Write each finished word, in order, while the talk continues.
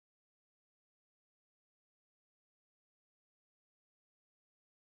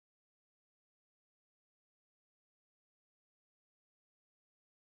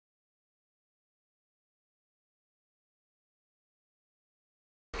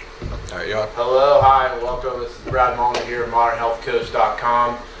All right, you on? Hello, hi, and welcome. This is Brad Mulliner here at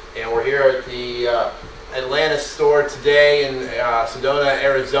ModernHealthCoach.com, and we're here at the Atlantis store today in Sedona,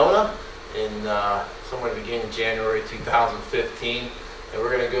 Arizona, in somewhere at the beginning of January 2015, and we're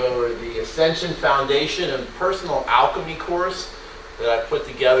going to go over the Ascension Foundation and Personal Alchemy course that I put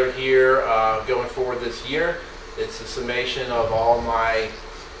together here going forward this year. It's a summation of all my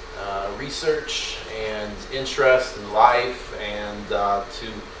research and interest in life, and to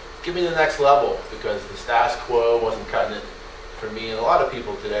give me the next level, because the status quo wasn't cutting it for me and a lot of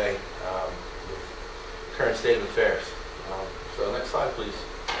people today with the current state of affairs. So next slide, please.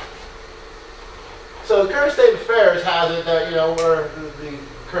 So the current state of affairs has it that, where the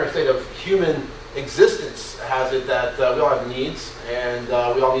current state of human existence has it that we all have needs, and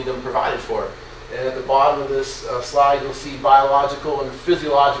we all need them provided for. And at the bottom of this slide, you'll see biological and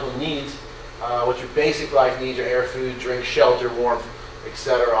physiological needs, which are basic life needs: are air, food, drink, shelter, warmth,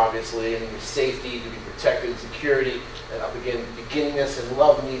 etc. obviously, and your safety, to be protected, security, and up again, beginningness and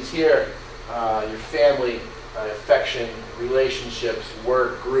love needs here, your family, affection, relationships,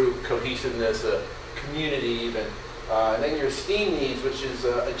 work, group, cohesiveness, community even, and then your esteem needs, which is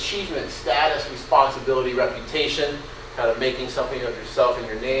achievement, status, responsibility, reputation, kind of making something of yourself and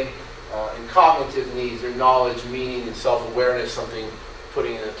your name, and cognitive needs, your knowledge, meaning, and self-awareness, something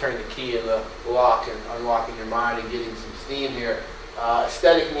turning the key in the lock and unlocking your mind and getting some steam here.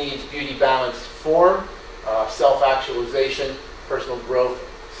 Aesthetic needs, beauty, balance, form, self-actualization, personal growth,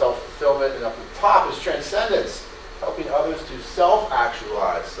 self-fulfillment, and up at the top is transcendence, helping others to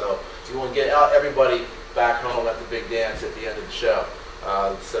self-actualize. So you want to get out everybody back home at the big dance at the end of the show.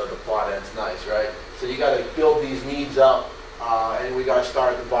 So the plot ends nice, right? So you got to build these needs up, and we got to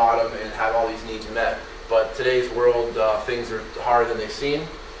start at the bottom and have all these needs met. But today's world, things are harder than they seem,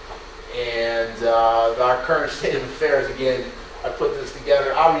 and our current state of affairs, again, I put this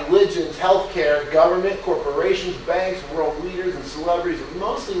together. Our religions, healthcare, government, corporations, banks, world leaders, and celebrities have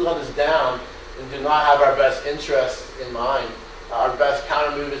mostly let us down and do not have our best interests in mind. Our best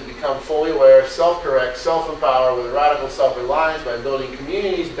countermove is become fully aware, self-correct, self-empower with a radical self-reliance by building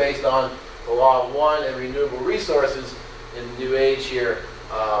communities based on the law of one and renewable resources in the new age here.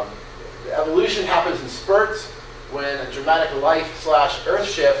 The evolution happens in spurts when a dramatic life/earth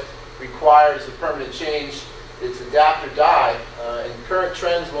shift requires a permanent change. It's adapt or die, and current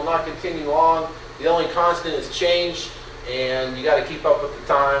trends will not continue long. The only constant is change, and you got to keep up with the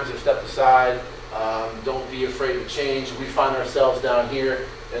times or step aside. Don't be afraid of change. We find ourselves down here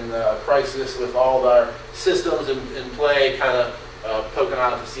in the crisis with all our systems in play, kind of poking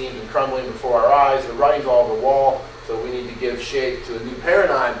out at the seams and crumbling before our eyes. The writing's all over the wall, so we need to give shape to a new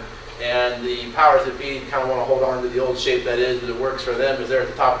paradigm. And the powers that be kind of want to hold on to the old shape that is, but it works for them, because they're at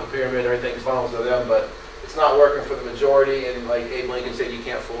the top of the pyramid, everything funnels to them, but it's not working for the majority, and like Abe Lincoln said, you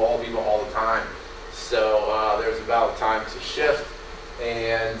can't fool all people all the time. So there's about time to shift.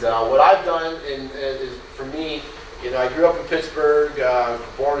 And what I've done is, for me, I grew up in Pittsburgh,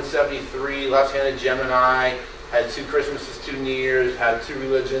 born in '73, left-handed Gemini, had 2 Christmases, 2 New Years, had 2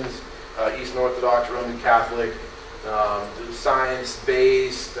 religions, Eastern Orthodox, Roman Catholic,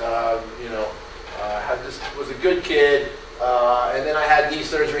 science-based, was a good kid. And then I had knee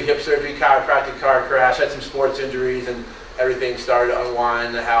surgery, hip surgery, chiropractic, car crash, had some sports injuries, and everything started to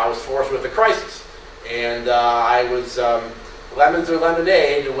unwind. How I was forced with a crisis. And I was lemons or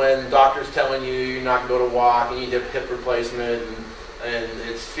lemonade when doctors telling you you're not going to be able to walk, you need hip replacement, and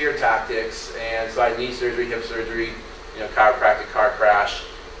it's fear tactics. And so I had knee surgery, hip surgery, chiropractic, car crash.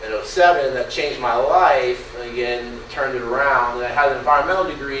 In '07, that changed my life, and again, turned it around. And I had an environmental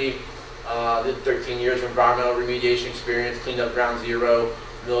degree. Did 13 years of environmental remediation experience, cleaned up ground zero,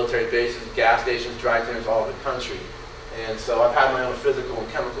 military bases, gas stations, dry cleaners all over the country. And so I've had my own physical and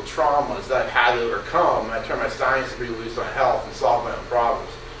chemical traumas that I've had to overcome, and I turned my science degree loose on health and solved my own problems,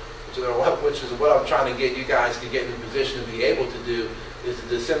 which is what I'm trying to get you guys to get in a position to be able to do, is to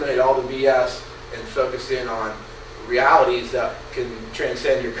disseminate all the BS and focus in on realities that can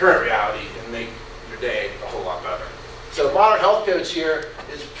transcend your current reality and make your day a whole lot better. So Modern Health Coach here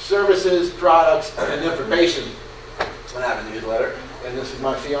is services, products, and information. I have a newsletter, and this is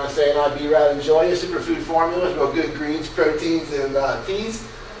my fiance and I, B-Rad and Joy, superfood formulas, real good greens, proteins, and teas.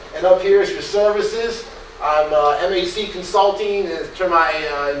 And up here is your services. I'm MAC Consulting, and turn my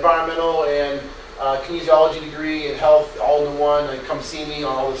environmental and kinesiology degree and health all in one, and come see me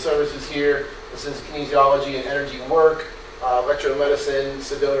on all the services here. This is kinesiology and energy work, electromedicine,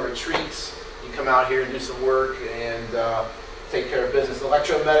 civilian retreats. You come out here and do some work and take care of business.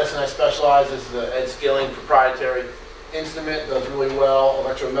 Electromedicine, I specialize, this is the Ed Skilling proprietary instrument, does really well.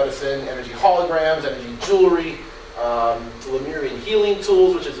 Electromedicine, energy holograms, energy jewelry, Lemurian healing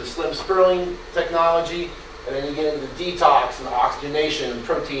tools, which is a slim spurling technology. And then you get into the detox and the oxygenation and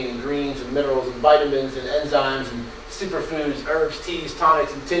protein and greens and minerals and vitamins and enzymes and superfoods, herbs, teas,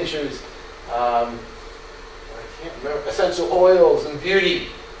 tonics, and tinctures. I can't remember. Essential oils and beauty.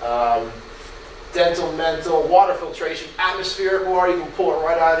 Dental, mental, water filtration, atmospheric water. You can pull it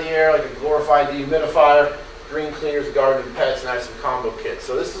right out of the air like a glorified dehumidifier. Green cleaners, garden and pets, and I have some combo kits.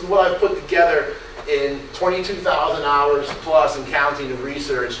 So this is what I've put together in 22,000 hours plus and counting of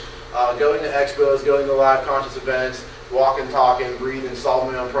research. Going to expos, going to live conscious events, walking, talking, breathing,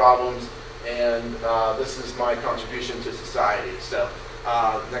 solving my own problems, and this is my contribution to society. So,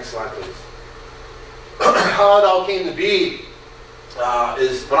 next slide, please. How it all came to be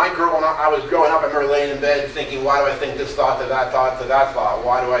is when I was growing up, I remember laying in bed thinking, why do I think this thought to that thought to that thought?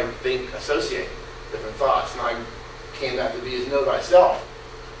 Why do I associate different thoughts? And I came back to be as know thyself.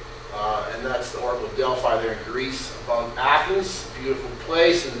 And that's the Oracle of Delphi there in Greece, above Athens, beautiful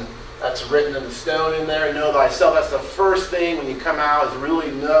place, and that's written in the stone in there. Know thyself. That's the first thing when you come out, is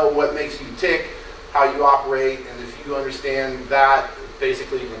really know what makes you tick, how you operate, and if you understand that,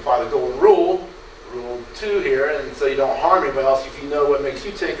 basically you can apply the golden rule, rule 2 here, and so you don't harm anybody else. If you know what makes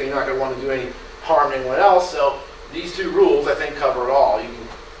you tick, then you're not going to want to do any harm to anyone else. So these 2 rules, I think, cover it all. You can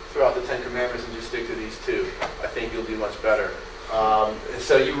throw out the 10 Commandments and just stick to these 2. I think you'll do much better. And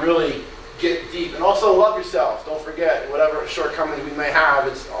so you really get deep. And also love yourself. Don't forget, whatever shortcomings we may have,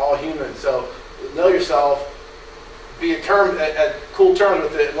 it's all human. So know yourself, be at cool terms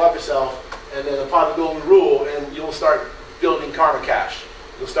with it, and love yourself, and then apply the golden rule, and you'll start building karma cash.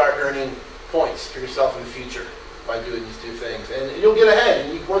 You'll start earning points for yourself in the future by doing these 2 things. And you'll get ahead.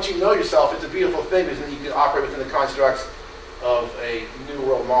 And once you know yourself, it's a beautiful thing, because then you can operate within the constructs of a new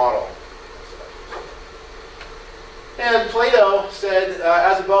world model. And Plato said,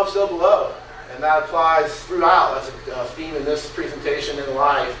 as above, so below. And that applies throughout. That's a theme in this presentation in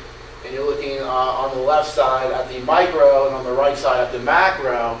life. And you're looking on the left side at the micro, and on the right side at the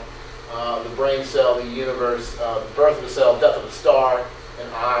macro, the brain cell, the universe, the birth of the cell, death of the star, an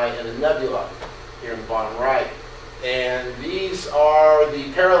eye, and a nebula here in the bottom right. And these are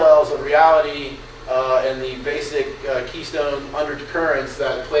the parallels of reality and the basic keystone undercurrents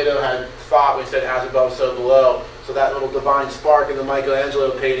that Plato had thought when he said as above, so below. So that little divine spark in the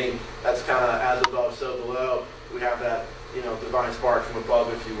Michelangelo painting, that's kind of as above, so below. We have that, divine spark from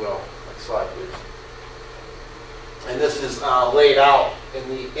above, if you will. Next slide, please. And this is laid out in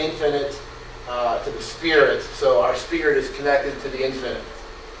the infinite to the spirit. So our spirit is connected to the infinite.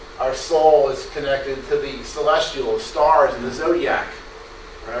 Our soul is connected to the celestial, the stars, and the zodiac.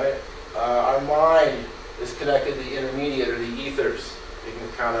 Right? Our mind is connected to the intermediate, or the ethers. You can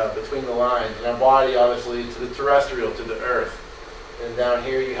kind of between the lines. And our body, obviously, to the terrestrial, to the earth. And down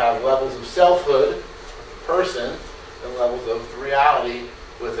here you have levels of selfhood, person, and levels of reality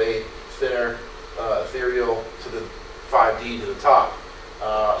with a thinner ethereal to the 5D to the top.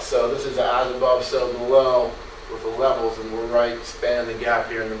 So this is as above, so below with the levels, and we're right spanning the gap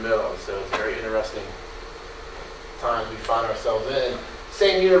here in the middle. So it's a very interesting times we find ourselves in.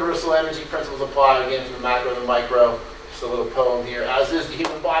 Same universal energy principles apply again from the macro to the micro. Just a little poem here. As is the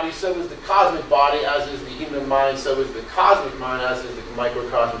human body, so is the cosmic body. As is the human mind, so is the cosmic mind. As is the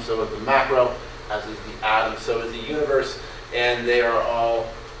microcosm, so is the macro. As is the atom, so is the universe. And they are all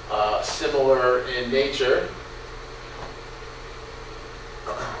similar in nature.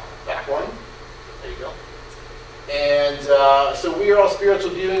 Back one. There you go. And so we are all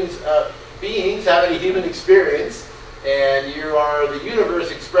spiritual beings having a human experience. And you are the universe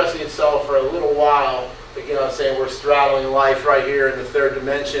expressing itself for a little while. Again, I was saying we're straddling life right here in the 3rd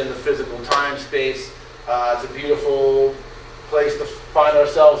dimension, the physical time space. It's a beautiful place to find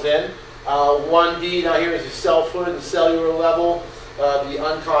ourselves in. 1D down here is your selfhood, the cellular level. The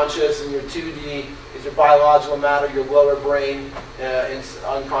unconscious, and your 2D is your biological matter, your lower brain, and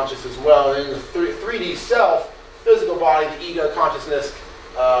unconscious as well. And in the 3D self, physical body, the ego consciousness,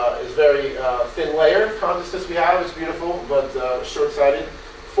 is very thin layer of consciousness we have. It's beautiful, but short-sighted.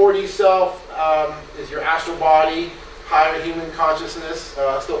 4D self is your astral body, higher human consciousness,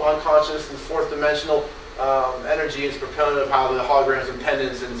 still unconscious, and 4th dimensional energy is proponent of how the holograms and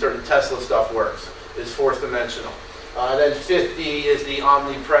pendants and certain Tesla stuff works, is 4th dimensional. Then 5D is the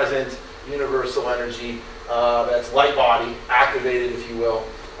omnipresent universal energy, that's light body, activated, if you will.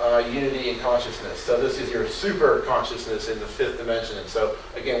 Unity and consciousness. So this is your super consciousness in the 5th dimension. And so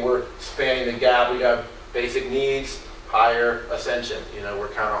again, we're spanning the gap. We got basic needs, higher ascension. We're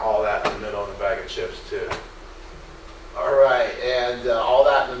kind of all that in the middle in a bag of chips too. All right, and all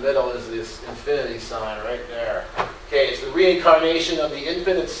that in the middle is this infinity sign right there. Okay, it's the reincarnation of the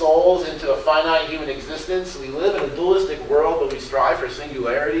infinite souls into a finite human existence. We live in a dualistic world, but we strive for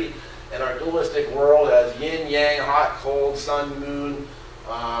singularity. And our dualistic world has yin, yang, hot, cold, sun, moon,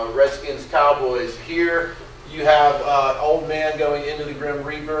 redskins, cowboys. Here you have old man going into the Grim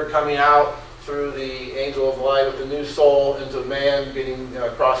Reaper, coming out through the angel of light with the new soul into man getting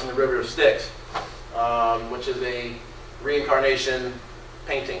crossing the river of Styx, which is a reincarnation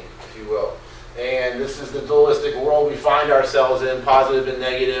painting, if you will. And this is the dualistic world we find ourselves in, positive and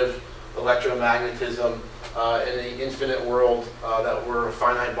negative, electromagnetism, in the infinite world that we're a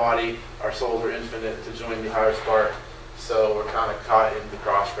finite body, our souls are infinite to join the higher spark. So we're kind of caught in the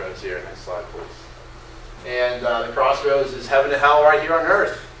crossroads here. Next slide, please. And the crossroads is heaven and hell right here on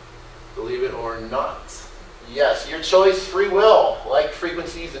earth. Believe it or not. Yes, your choice, free will. Like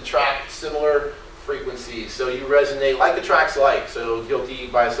frequencies attract similar frequencies. So you resonate, like attracts like. So guilty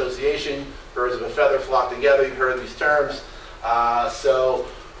by association, birds of a feather flock together. You've heard these terms. So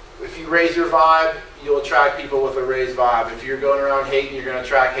if you raise your vibe, you'll attract people with a raised vibe. If you're going around hating, you're going to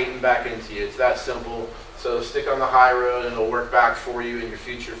attract hating back into you. It's that simple. So stick on the high road and it'll work back for you in your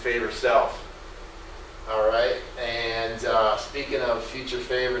future favor self. All right, and speaking of future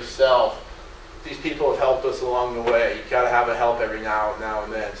favor self, these people have helped us along the way. You got to have a help every now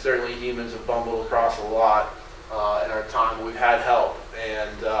and then. Certainly humans have bumbled across a lot in our time. We've had help,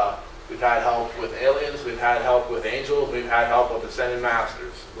 and we've had help with aliens, we've had help with angels, we've had help with ascended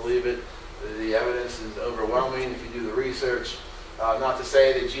masters. Believe it, the evidence is overwhelming if you do the research. Not to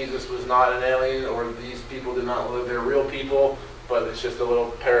say that Jesus was not an alien or these people did not live, they're real people, but it's just a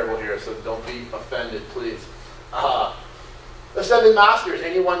little parable here, so don't be offended, please. Ascended masters,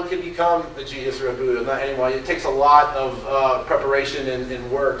 anyone can become a Jesus or a Buddha, not anyone. It takes a lot of preparation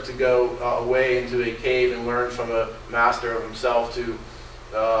and work to go away into a cave and learn from a master of himself to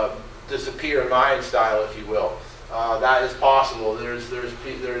disappear Mayan style, if you will. That is possible.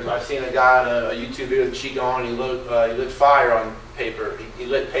 I've seen a guy on a YouTube video with Qigong, he lit fire on paper. He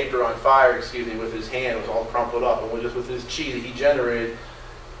lit paper on fire, with his hand. It was all crumpled up. And just with his chi that he generated,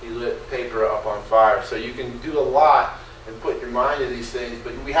 he lit paper up on fire. So you can do a lot and put your mind to these things,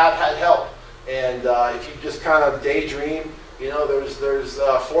 but we have had help. And if you just kind of daydream, there's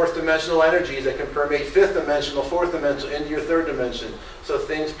fourth dimensional energies that can permeate fifth dimensional, fourth dimensional into your third dimension. So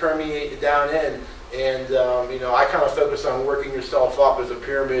things permeate down in. And I kind of focus on working yourself up as a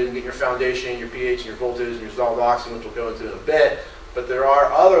pyramid and get your foundation, your pH, and your voltage, and your dissolved oxygen, which we'll go into in a bit. But there are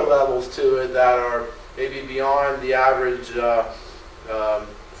other levels to it that are maybe beyond the average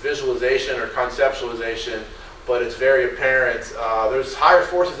visualization or conceptualization, but it's very apparent. There's higher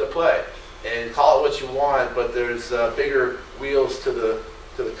forces at play, and call it what you want, but there's bigger wheels to the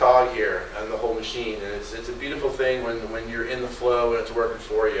cog here and the whole machine, and it's a beautiful thing when you're in the flow and it's working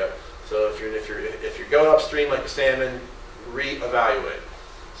for you. So if you're going upstream like a salmon, reevaluate.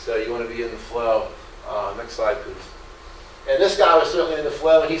 So you want to be in the flow. Next slide, please. And this guy was certainly in the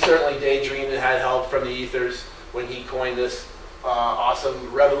flow, and he certainly daydreamed and had help from the ethers when he coined this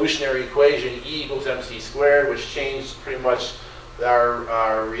awesome revolutionary equation, E equals mc squared, which changed pretty much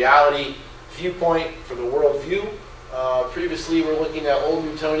our reality viewpoint for the world view. Previously, we're looking at old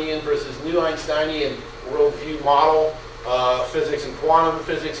Newtonian versus new Einsteinian worldview model. Physics and quantum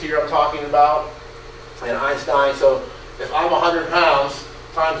physics here I'm talking about, and Einstein. So if I'm 100 pounds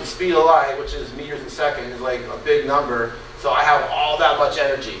times the speed of light, which is meters a second, is like a big number. So I have all that much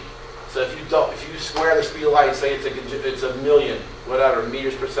energy. So if you square the speed of light, say it's a million, whatever,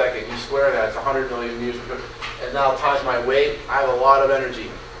 meters per second, you square that, it's 100 million meters per second. And now times my weight, I have a lot of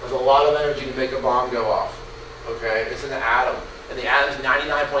energy. There's a lot of energy to make a bomb go off. Okay, it's an atom, and the atom's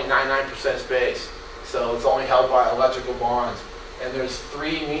 99.99% space. So it's only held by electrical bonds. And there's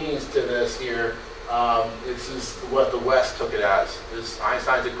three meanings to this here. This is what the West took it as. This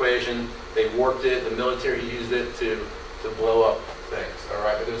Einstein's equation, they warped it, the military used it to blow up things. All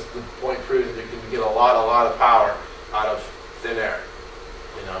right, but the point proves that you can get a lot of power out of thin air.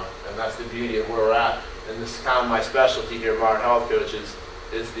 And that's the beauty of where we're at. And this is kind of my specialty here, Modern Health Coaches,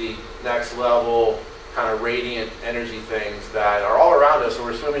 is the next level kind of radiant energy things that are all around us, and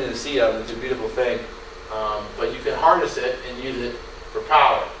we're swimming in the sea of them. It's a beautiful thing. But you can harness it and use it for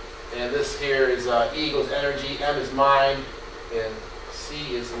power. And this here is E equals energy, M is mind, and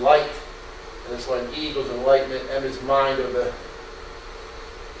C is light. And this one, E equals enlightenment, M is mind of the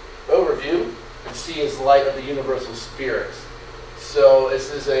overview, and C is light of the universal spirits. So this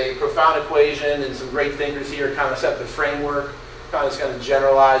is a profound equation, and some great thinkers here kind of set the framework, kind of just going to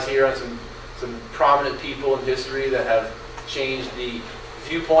generalize here on some prominent people in history that have changed the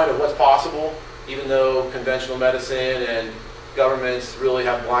viewpoint of what's possible, even though conventional medicine and governments really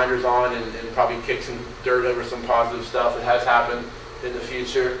have blinders on and probably kick some dirt over some positive stuff that has happened in the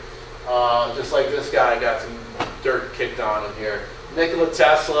future. Just like this guy got some dirt kicked on him here. Nikola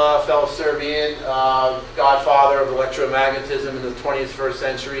Tesla, fellow Serbian, godfather of electromagnetism in the 21st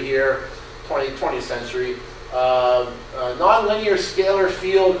century here, 20th century. Non-linear scalar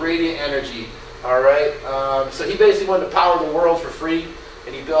field radiant energy. All right. So he basically wanted to power the world for free,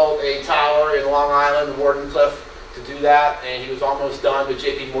 and he built a tower in Long Island, Wardenclyffe, to do that. And he was almost done, but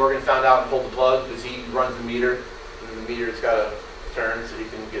J.P. Morgan found out and pulled the plug because he runs the meter, and the meter's got to turn so he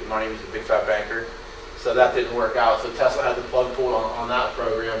can get money. He's a big fat banker. So that didn't work out. So Tesla had the plug pulled on that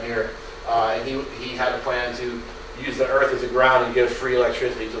program here. And he had a plan to use the Earth as a ground and give free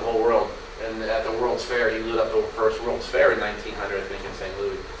electricity to the whole world. And at the World's Fair, he lit up the first World's Fair in 1900, I think, in St.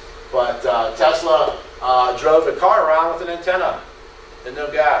 Louis. But Tesla drove a car around with an antenna and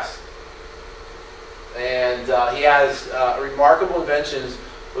no gas. And he has remarkable inventions,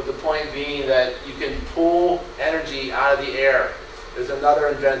 with the point being that you can pull energy out of the air. There's another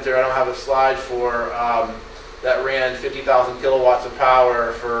inventor, I don't have a slide for, that ran 50,000 kilowatts of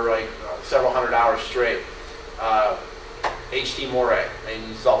power for like several hundred hours straight. H.T. Moray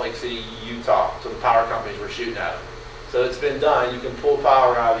in Salt Lake City, Utah. So the power companies were shooting at him. So it's been done. You can pull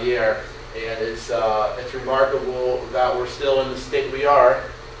power out of the air, and it's remarkable that we're still in the state we are,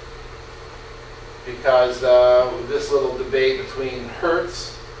 because this little debate between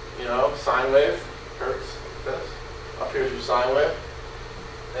hertz, sine wave, hertz, like this. Up here's your sine wave.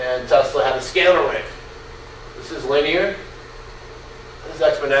 And Tesla had a scalar wave. This is linear. This is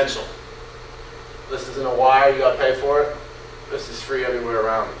exponential. This isn't a wire, you got to pay for it. This is free everywhere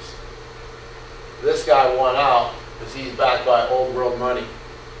around us. This guy won out because he's backed by old world money,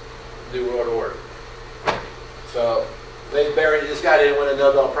 New World Order. So they buried, this guy didn't win a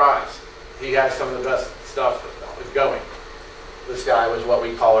Nobel Prize. He has some of the best stuff going. This guy was what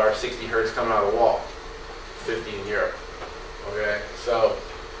we call our 60 hertz coming out of the wall. 50 in Europe. Okay, so,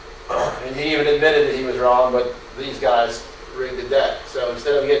 and he even admitted that he was wrong, but these guys rigged the deck. So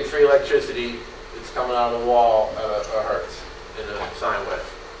instead of getting free electricity, it's coming out of the wall at a hertz in a sine wave.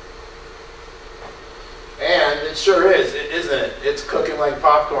 And it sure is, isn't it? It's cooking like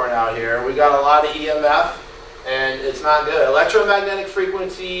popcorn out here. We got a lot of EMF, and it's not good. Electromagnetic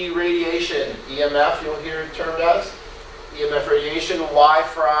frequency radiation, EMF, you'll hear it termed as. EMF radiation,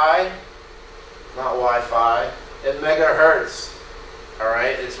 Wi-Fi, not Wi-Fi, and megahertz. All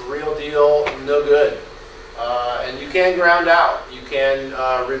right, it's real deal, no good. And you can ground out. You can,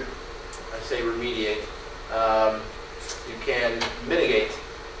 remediate. You can mitigate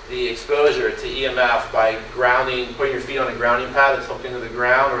the exposure to EMF by grounding, putting your feet on a grounding pad that's hooked into the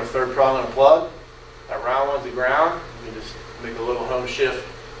ground, or a third prong on a plug. That round one's the ground. You can just make a little home shift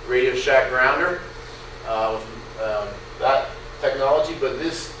Radio Shack grounder with that technology. But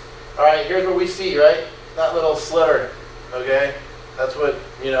this, all right, here's what we see, right? That little sliver, okay? That's what,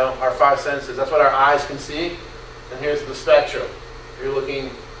 our five senses, that's what our eyes can see. And here's the spectrum. You're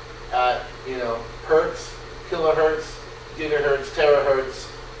looking at, hertz, kilohertz, gigahertz, terahertz,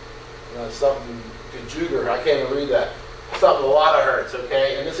 something, gajouger, I can't even read that. Something, a lot of hertz,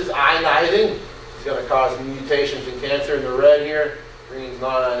 okay? And this is ionizing. It's going to cause mutations in cancer. In the red here, green is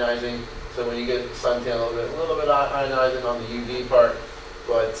non-ionizing. So when you get suntan, a little bit ionizing on the UV part.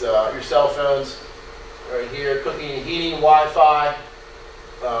 But your cell phones right here, cooking and heating, Wi-Fi,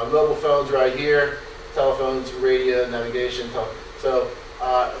 mobile phones right here, telephones, radio, navigation. So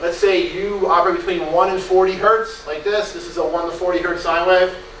let's say you operate between 1 and 40 hertz, like this. This is a 1 to 40 hertz sine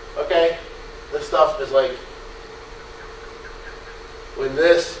wave. Okay, this stuff is like, when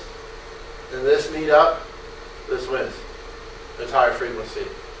this and this meet up, this wins. It's higher frequency.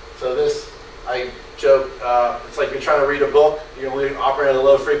 So this, I joke, it's like you're trying to read a book, you're only operating at a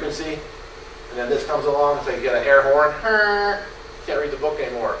low frequency, and then this comes along, it's like you get an air horn, you can't read the book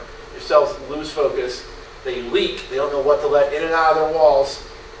anymore. Your cells lose focus, they leak, they don't know what to let in and out of their walls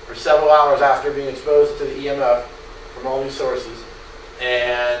for several hours after being exposed to the EMF from all these sources,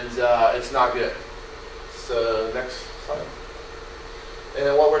 and it's not good. So next slide. And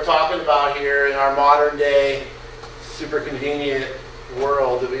then what we're talking about here in our modern day, super convenient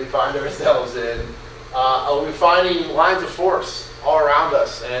world that we find ourselves in, we're finding lines of force all around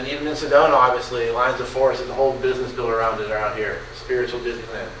us, and even in Sedona, obviously, lines of force. There's a whole business built around it around here, spiritual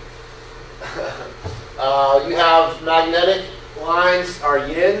Disneyland. You have magnetic lines are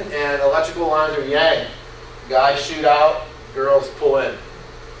yin, and electrical lines are yang. Guys shoot out, girls pull in.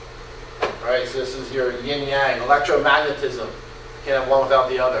 Right, so this is your yin-yang, electromagnetism. You can't have one without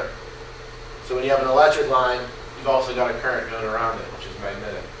the other. So when you have an electric line, you've also got a current going around it, which is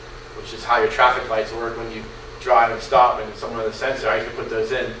magnetic, which is how your traffic lights work when you drive and stop, and someone with a sensor, I used to put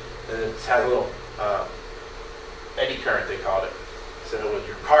those in, and it had a little eddy current, they called it. So with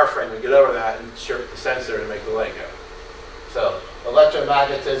your car frame would get over that and shirk the sensor to make the light go. So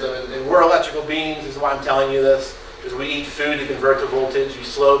electromagnetism, and we're electrical beings, is why I'm telling you this, because we eat food to convert to voltage, you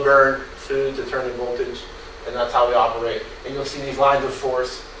slow burn food to turn to voltage, and that's how we operate. And you'll see these lines of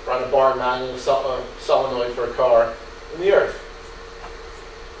force run a bar manual solenoid for a car in the earth.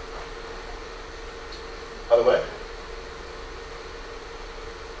 Other way.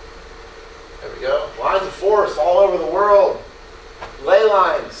 There we go. Lines of force all over the world. Ley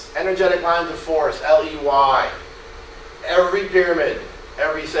lines, energetic lines of force, L-E-Y. Every pyramid,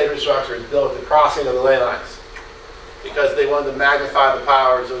 every sacred structure is built at the crossing of the ley lines, because they wanted to magnify the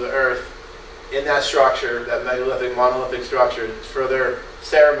powers of the earth in that structure, that megalithic, monolithic structure, for their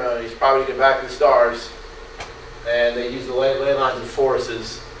ceremonies, probably to get back to the stars. And they use the ley lines of force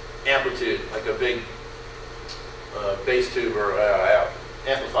as amplitude, like a big bass tube or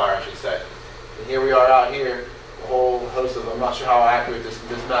amplifier, I should say. And here we are out here, a whole host of, I'm not sure how accurate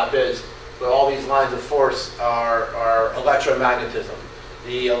this map is, but all these lines of force are electromagnetism.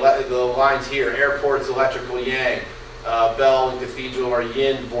 The lines here, airports, electrical yang, bell and cathedral are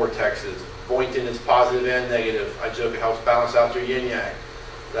yin vortexes. Boynton is positive and negative. I joke it helps balance out your yin yang.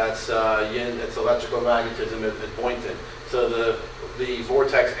 That's yin, it's electrical magnetism at Boynton. So the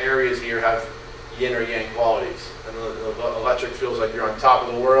vortex areas here have yin or yang qualities. And the electric feels like you're on top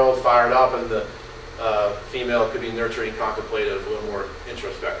of the world, fired up, and the female could be nurturing, contemplative, a little more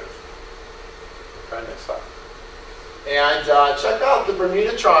introspective. Okay, next slide. And check out the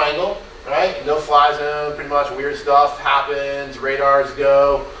Bermuda Triangle, right? No fly zone, pretty much weird stuff happens, radars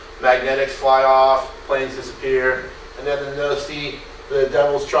go, magnetics fly off, planes disappear. And then the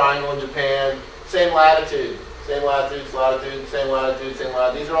Devil's Triangle in Japan, same latitude, same latitude, same latitude.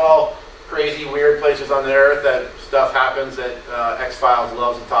 These are all crazy, weird places on the earth that stuff happens that X-Files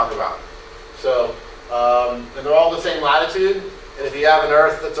loves to talk about. So, and they're all the same latitude. And if you have an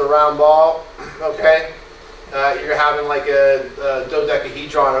Earth that's a round ball, okay, you're having like a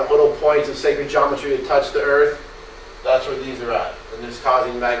dodecahedron, or little points of sacred geometry that touch the Earth. That's where these are at. And it's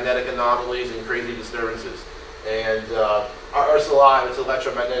causing magnetic anomalies and crazy disturbances. And our Earth's alive, it's an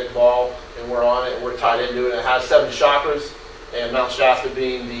electromagnetic ball, and we're on it, and we're tied into it. It has 7 chakras, and Mount Shasta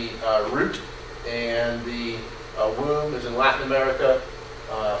being the root, and the womb is in Latin America,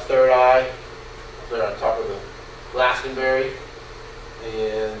 third eye, there on top of the Glastonbury,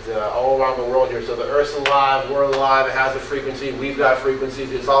 and all around the world here. So the Earth's alive, we're alive, it has a frequency, we've got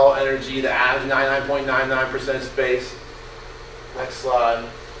frequencies, it's all energy, the atom's 99.99% space. Next slide.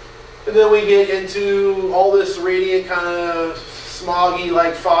 And then we get into all this radiant kind of smoggy,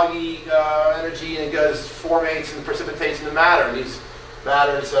 like foggy energy, and it formates and precipitates into matter. And these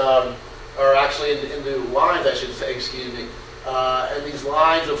matters are actually into lines, I should say, excuse me. And these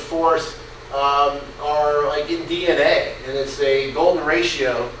lines of force are like in DNA, and it's a golden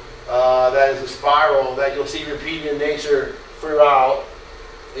ratio that is a spiral that you'll see repeated in nature throughout,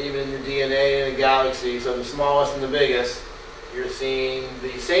 even in your DNA in a galaxy. So the smallest and the biggest, you're seeing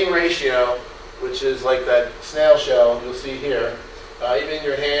the same ratio, which is like that snail shell you'll see here. Even in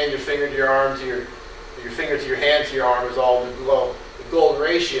your hand, your finger to your arm, to your finger to your hand to your arm is all the golden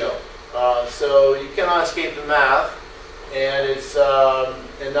ratio. So you cannot escape the math. And it's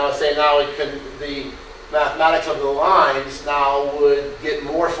and now say now it can, the mathematics of the lines now would get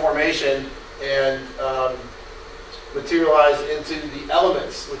more formation and materialize into the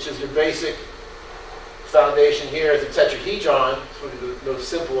elements, which is your basic foundation here is a tetrahedron, it's the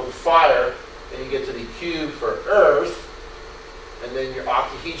symbol of fire, and you get to the cube for earth, and then your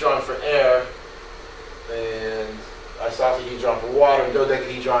octahedron for air, and isosahedron for water, and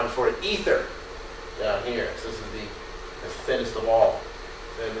dodecahedron for ether down here. So this is the thinnest of all,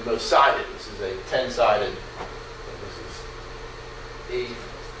 and the most sided. This is a 10-sided. This is 8,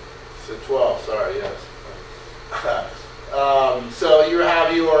 so 12. Sorry, yes. So you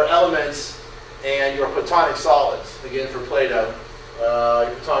have your elements and your platonic solids. Again, for Plato,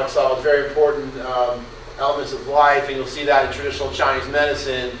 your platonic solids, very important elements of life, and you'll see that in traditional Chinese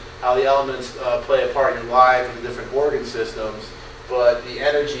medicine, how the elements play a part in your life and the different organ systems. But the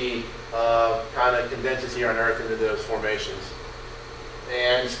energy kind of condenses here on Earth into those formations.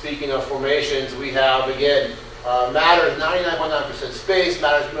 And speaking of formations, we have, again, matter is 99.9% space.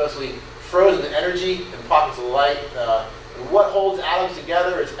 Matter is mostly frozen energy and pockets of light. And what holds atoms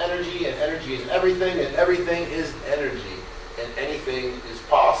together is energy, and energy is everything, and everything is energy, and anything is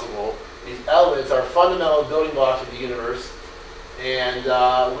possible. These elements are fundamental building blocks of the universe, and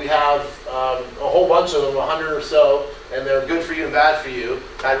we have a whole bunch of them, 100 or so, and they're good for you and bad for you.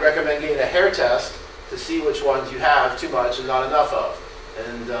 I'd recommend getting a hair test to see which ones you have too much and not enough of.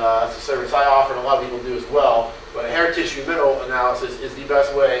 And that's a service I offer, and a lot of people do as well. But a hair tissue mineral analysis is the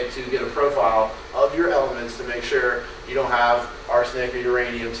best way to get a profile of your elements to make sure you don't have arsenic or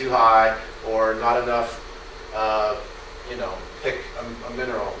uranium too high or not enough, pick a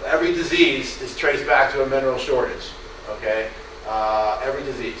mineral. Every disease is traced back to a mineral shortage, okay? Every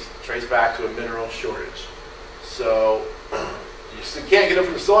disease traced back to a mineral shortage. So you still can't get it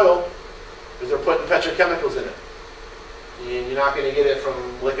from the soil because they're putting petrochemicals in it. And you're not going to get it from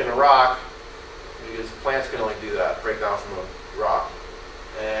licking a rock because plants can only do that, break down from a rock.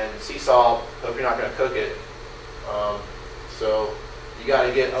 And sea salt, hope you're not going to cook it. So you got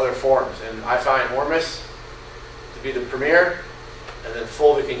to get other forms. And I find ormus to be the premier, and then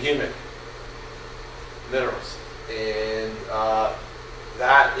fulvic and humic minerals. And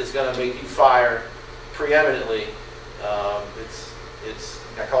that is going to make you fire preeminently.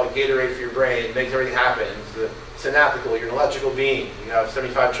 I call it Gatorade for your brain. It makes everything happen. It's the synaptical, you're an electrical being. You have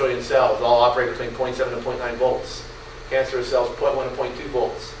 75 trillion cells, all operate between 0.7 and 0.9 volts. Cancerous cells, 0.1 and 0.2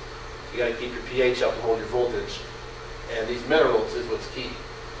 volts. You got to keep your pH up and hold your voltage. And these minerals is what's key.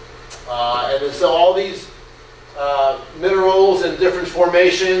 And so all these minerals and different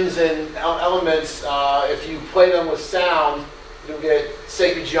formations and elements, if you play them with sound, you'll get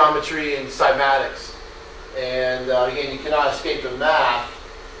sacred geometry and cymatics. And again, you cannot escape the math.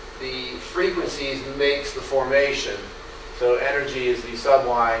 The frequencies makes the formation. So energy is the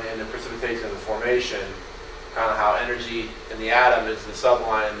subline and the precipitation of the formation. Kind of how energy in the atom is the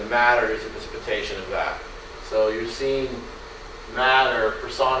subline and the matter is the precipitation of that. So you're seeing matter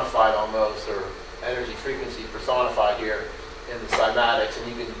personified almost, or energy frequency personified here in the cymatics.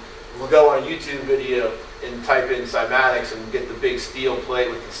 And you can go on a YouTube video and type in cymatics and get the big steel plate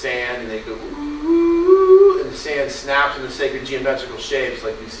with the sand, and they go woo, and the sand snaps into sacred geometrical shapes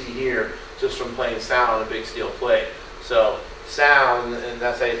like you see here just from playing sound on a big steel plate. So sound, and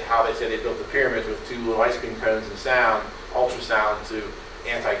that's how they say they built the pyramids, with two little ice cream cones and sound, ultrasound to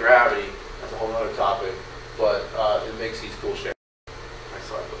anti-gravity. That's a whole other topic, but it makes these cool shapes. Next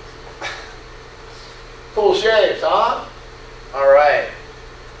slide, please. Cool shapes, huh? All right.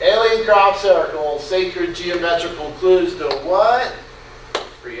 Alien crop circles, sacred geometrical clues to what?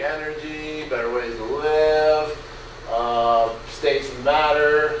 Free energy, better ways to live, states of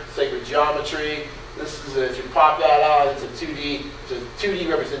matter, sacred geometry. This is, if you pop that out, it's a 2D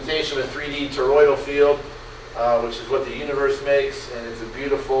representation of a 3D toroidal field, which is what the universe makes, and it's a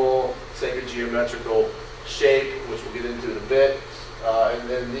beautiful sacred geometrical shape, which we'll get into in a bit. And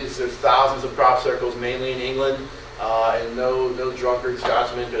then there's thousands of crop circles, mainly in England, and no drunkard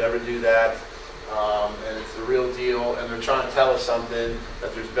Scotsman could ever do that. And it's the real deal, and they're trying to tell us something,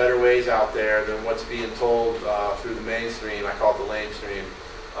 that there's better ways out there than what's being told through the mainstream. I call it the lamestream.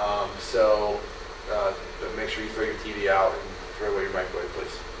 So make sure you throw your TV out and throw away your microwave,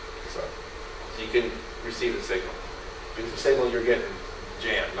 please. So you can receive the signal. Because the signal you're getting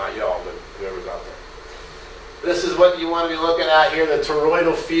jammed, not y'all, but whoever's out there. This is what you want to be looking at here, the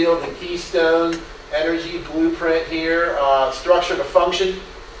toroidal field, the keystone energy blueprint here, structure to function.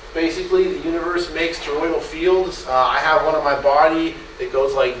 Basically, the universe makes toroidal fields. I have one on my body. It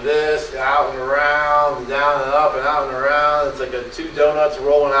goes like this, out and around, and down and up, and out and around. It's like two donuts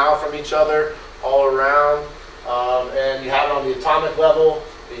rolling out from each other all around. And you have it on the atomic level,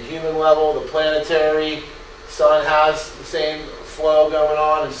 the human level, the planetary. Sun has the same flow going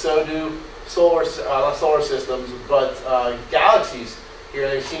on, and so do not solar systems, but galaxies. Here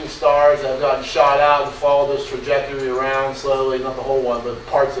they've seen stars that have gotten shot out and follow this trajectory around slowly, not the whole one, but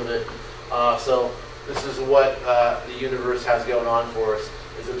parts of it. So this is what the universe has going on for us.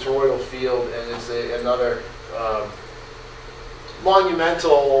 It's a toroidal field, and it's another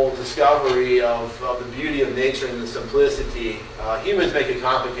monumental discovery of the beauty of nature and the simplicity. Humans make it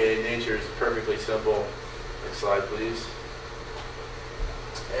complicated. Nature is perfectly simple. Next slide, please.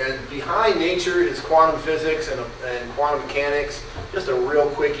 And behind nature is quantum physics and quantum mechanics. Just a real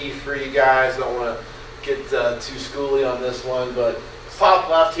quickie for you guys. Don't want to get too schooly on this one, but top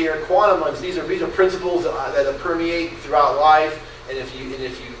left here, quantum ones. These are principles that permeate throughout life. And if you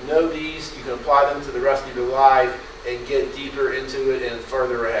know these, you can apply them to the rest of your life and get deeper into it and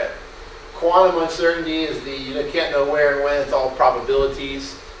further ahead. Quantum uncertainty is you can't know where and when. It's all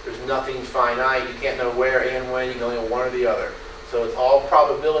probabilities. There's nothing finite. You can't know where and when. You can only know one or the other. So it's all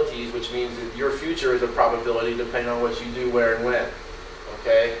probabilities, which means that your future is a probability depending on what you do, where, and when.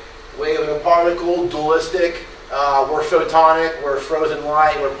 Okay? Wave of a particle, dualistic. We're photonic. We're frozen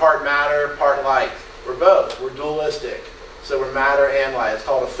light. We're part matter, part light. We're both. We're dualistic. So we're matter and light. It's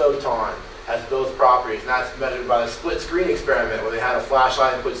called a photon. Has both properties. And that's measured by the split screen experiment, where they had a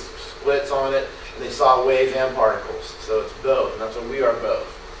flashlight and put splits on it, and they saw waves and particles. So it's both, and that's what we are both.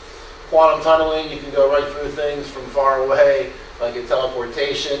 Quantum tunneling, you can go right through things from far away, like a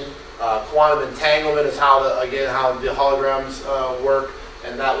teleportation. Quantum entanglement is how the holograms work,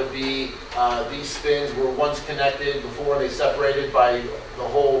 and that would be these spins were once connected before they separated by the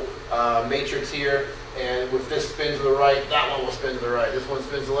whole matrix here, and if this spins to the right, that one will spin to the right. This one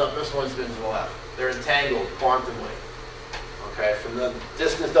spins to the left, this one spins to the left. They're entangled quantumly. Okay, from the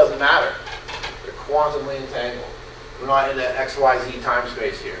distance doesn't matter. They're quantumly entangled. We're not in an XYZ time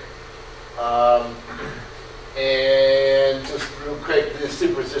space here. And just real quick, the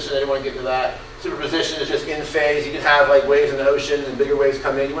superposition, I didn't want to get into that. Superposition is just in phase. You can have like waves in the ocean and bigger waves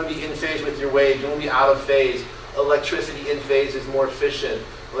come in. You want to be in phase with your waves. You want to be out of phase. Electricity in phase is more efficient.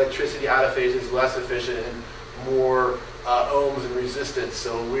 Electricity out of phase is less efficient and more ohms and resistance.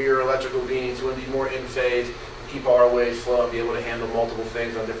 So we are electrical beings. We want to be more in phase, keep all our waves flow, and be able to handle multiple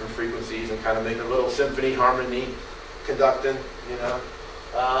things on different frequencies and kind of make a little symphony, harmony, conducting, you know.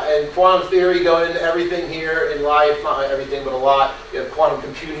 And quantum theory going into everything here in life, not everything but a lot. You have quantum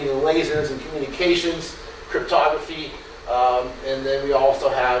computing and lasers and communications, cryptography, and then we also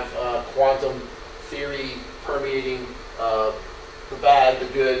have quantum theory permeating the bad, the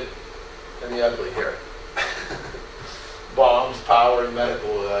good, and the ugly here. Bombs, power, and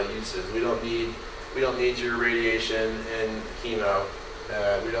medical uses. We don't need your radiation and chemo.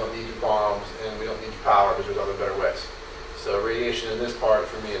 We don't need your bombs, and we don't need your power because there's other better ways. So radiation in this part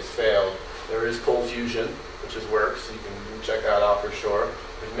for me has failed. There is cold fusion, which works. You can check that out for sure.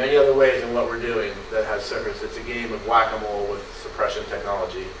 There's many other ways in what we're doing that has surface. It's a game of whack-a-mole with suppression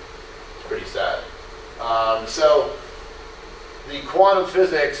technology. It's pretty sad. So the quantum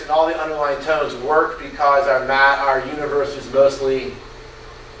physics and all the underlying tones work because our universe is mostly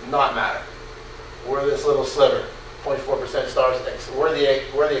not matter. We're this little sliver, 0.4% stars. We're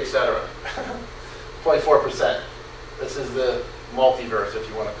the etc. 0.4%. This is the multiverse, if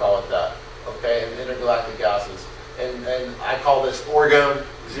you want to call it that. Okay, and intergalactic gases. And I call this orgone,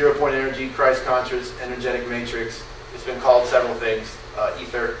 zero-point energy, Christ conscious, energetic matrix. It's been called several things,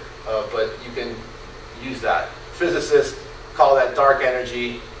 ether, but you can use that. Physicists call that dark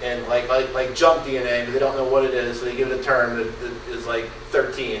energy, and like junk DNA, but they don't know what it is, so they give it a term that is like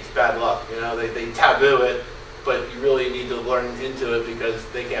 13. It's bad luck. You know, they taboo it, but you really need to learn into it because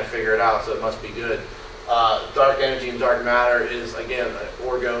they can't figure it out, so it must be good. Dark energy and dark matter is, again,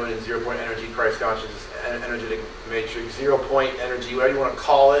 orgone and zero-point energy, Christ conscious, energetic matrix, zero-point energy, whatever you want to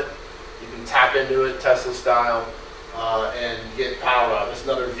call it. You can tap into it, Tesla style, and get power out. That's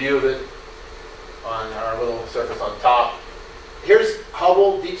another view of it on our little surface on top. Here's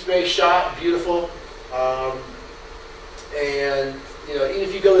Hubble deep space shot, beautiful. And you know, even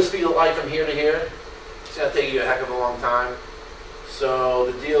if you go the speed of light from here to here, it's going to take you a heck of a long time.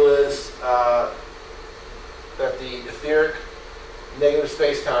 So the deal is that the etheric negative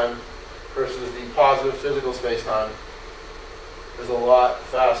space-time versus the positive physical space-time is a lot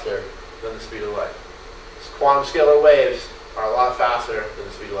faster than the speed of light. So quantum scalar waves are a lot faster than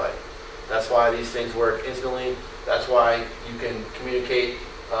the speed of light. That's why these things work instantly. That's why you can communicate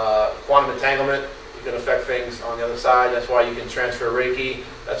quantum entanglement. You can affect things on the other side. That's why you can transfer Reiki.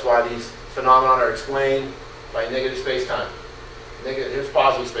 That's why these phenomena are explained by negative space-time. Here's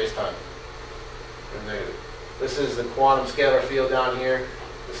positive space-time. And negative. This is the quantum scalar field down here.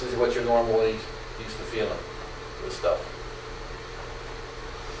 This is what you're normally used to feeling. This stuff.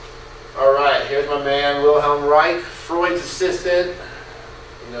 All right, here's my man Wilhelm Reich, Freud's assistant.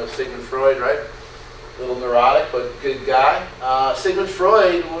 You know Sigmund Freud, right? A little neurotic, but good guy. Sigmund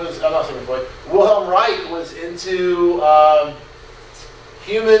Freud was, not Sigmund Freud, Wilhelm Reich was into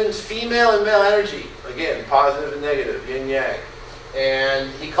human female and male energy. Again, positive and negative, yin yang. And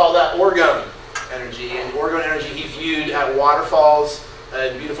he called that orgone energy. And orgone energy he viewed at waterfalls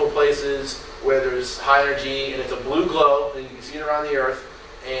and beautiful places where there's high energy, and it's a blue glow, and you can see it around the earth.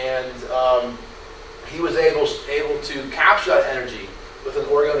 And he was able to capture that energy with an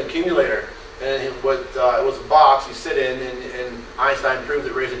orgone accumulator. And it was a box you sit in, and Einstein proved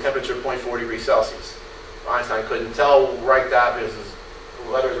it raised the temperature 0.4 degrees Celsius. Einstein couldn't write that because his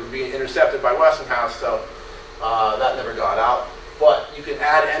letters were being intercepted by Westinghouse, so that never got out. But you can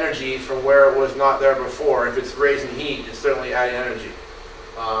add energy from where it was not there before. If it's raising heat, it's certainly adding energy.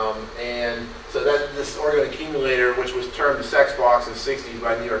 And so this orgone accumulator, which was termed the sex box in the 60s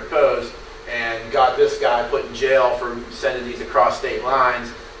by New York Post, and got this guy put in jail for sending these across state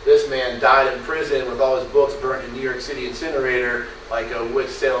lines. This man died in prison with all his books burnt in New York City incinerator like a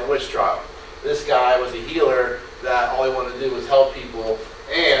Salem witch trial. This guy was a healer that all he wanted to do was help people,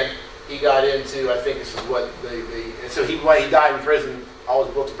 and he got into, I think this is what and so he died in prison, all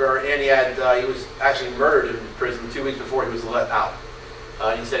his books burned, and he was actually murdered in prison 2 weeks before he was let out.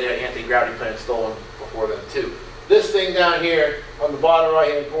 He said he had anti-gravity plane stolen before then too. This thing down here on the bottom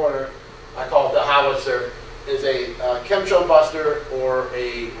right-hand corner, I call it the howitzer, is a chemtrail buster or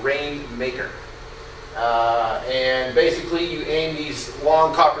a rain maker. And basically you aim these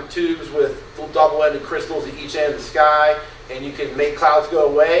long copper tubes with double-ended crystals at each end of the sky, and you can make clouds go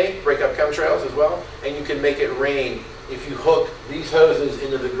away, break up chemtrails as well, and you can make it rain if you hook these hoses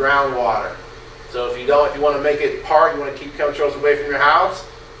into the groundwater. So if you want to make it hard, you want to keep chemtrails away from your house,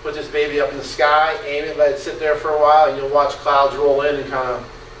 put this baby up in the sky, aim it, let it sit there for a while, and you'll watch clouds roll in and kind of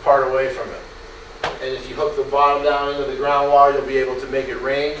part away from it. And if you hook the bottom down into the groundwater, you'll be able to make it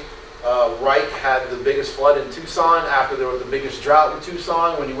rain. Reich had the biggest flood in Tucson after there was the biggest drought in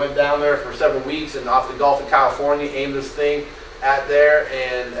Tucson, when he went down there for several weeks and off the Gulf of California, aimed this thing at there,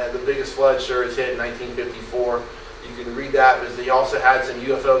 and the biggest flood sure is hit in 1954. You can read that because he also had some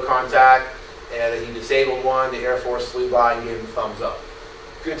UFO contact, and he disabled one. The Air Force flew by and gave him a thumbs up.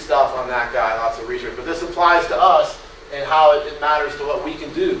 Good stuff on that guy, lots of research. But this applies to us and how it matters to what we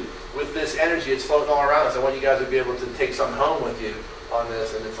can do with this energy. It's floating all around us. I want you guys to be able to take some home with you on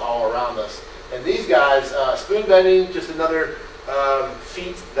this, and it's all around us. And these guys, spoon bending, just another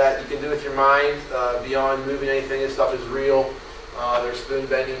feat that you can do with your mind beyond moving anything. This stuff is real. There's spoon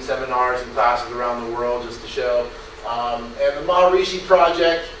bending seminars and classes around the world just to show. And the Maharishi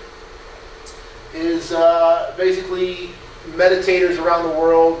Project is basically meditators around the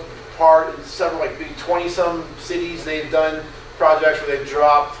world, part in several, like 20-some cities. They've done projects where they've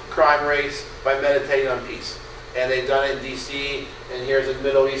dropped crime rates by meditating on peace. And they've done it in DC, and here's the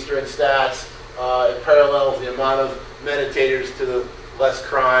Middle Eastern stats. It parallels the amount of meditators to the less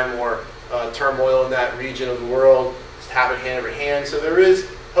crime or turmoil in that region of the world. It's happening hand over hand. So there is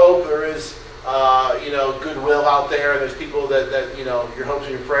hope, there is goodwill out there, and there's people that your hopes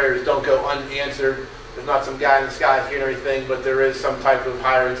and your prayers don't go unanswered. There's not some guy in the sky hearing everything, but there is some type of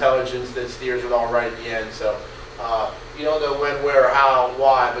higher intelligence that steers it all right at the end. So you don't know when, where, how,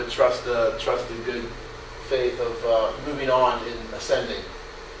 why, but trust the good faith of moving on in ascending.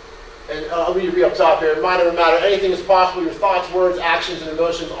 And let me read up top here. Mind over matter, anything is possible. Your thoughts, words, actions, and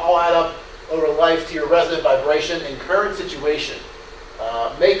emotions all add up over life to your resonant vibration and current situation.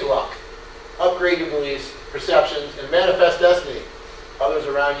 Make luck. Upgrade your beliefs, perceptions, and manifest destiny. Others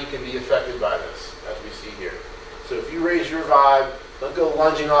around you can be affected by this, as we see here. So if you raise your vibe, don't go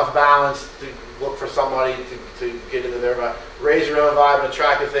lunging off balance to look for somebody to get into their vibe. Raise your own vibe and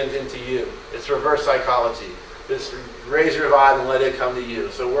attract the things into you. It's reverse psychology. Just raise your vibe and let it come to you.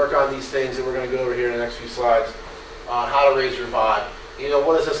 So work on these things, and we're going to go over here in the next few slides on how to raise your vibe.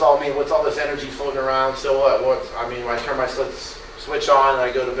 What does this all mean? What's all this energy floating around? So what? When I turn my switch on and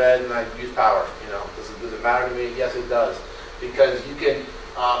I go to bed and I use power, does it matter to me? Yes, it does. Because you can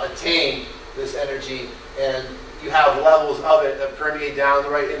attain this energy, and you have levels of it that permeate down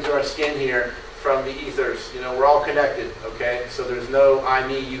right into our skin here from the ethers. We're all connected, okay? So there's no I,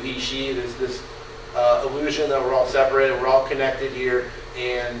 me, you, he, she. There's this illusion that we're all separated. We're all connected here,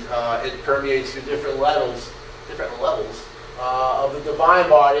 and it permeates through different levels of the divine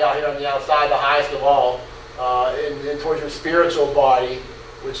body out here on the outside, the highest of all, and towards your spiritual body,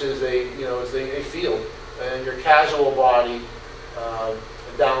 which is a field, and your casual body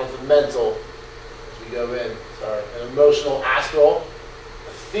down with the mental as we go in. An emotional astral,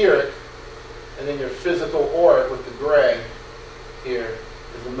 etheric, and then your physical auric with the gray here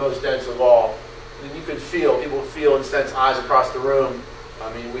is the most dense of all. And you can feel, people feel and sense eyes across the room.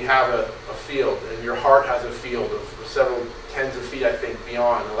 We have a field, and your heart has a field of several tens of feet, I think,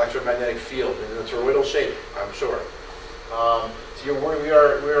 beyond, an electromagnetic field in a toroidal shape, I'm sure. So we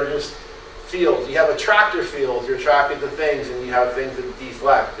are just fields. You have attractor fields, you're attracted to things, and you have things that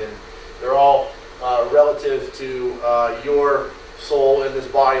deflect, and they're all relative to your soul in this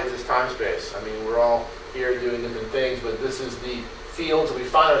body at this time space. We're all here doing different things, but this is the fields that we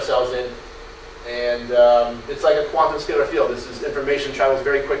find ourselves in, and it's like a quantum scalar field. This is information travels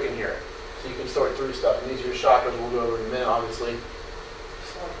very quick in here, so you can sort through stuff. And these are your chakras. We'll go over in a minute, obviously.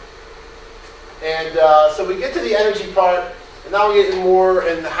 And so we get to the energy part, and now we get more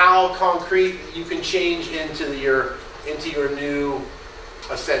in how concrete you can change into your new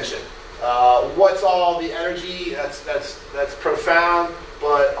ascension. What's all the energy? That's profound,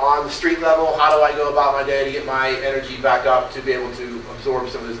 but on the street level, how do I go about my day to get my energy back up to be able to absorb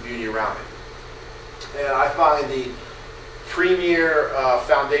some of this beauty around me? And I find the premier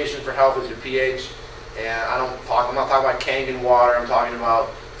foundation for health is your pH. And I'm not talking about Kangen water. I'm talking about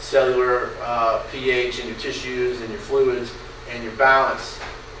cellular pH in your tissues and your fluids and your balance.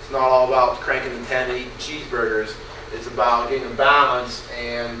 It's not all about cranking the 10 and eating cheeseburgers. It's about getting a balance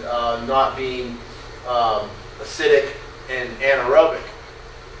and not being acidic and anaerobic.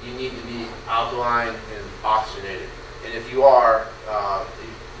 You need to be alkaline and oxygenated. And if you are,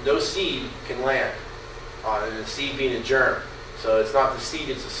 no seed can land, and the seed being a germ. So it's not the seed,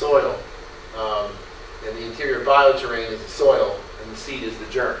 it's the soil. And the interior bioterrain is the soil, and the seed is the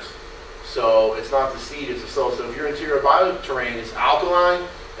germs. So it's not the seed, it's the soil. So if your interior bioterrain is alkaline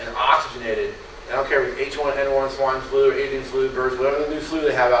and oxygenated, I don't care if it's H1N1, swine flu, or avian flu, birds, whatever the new flu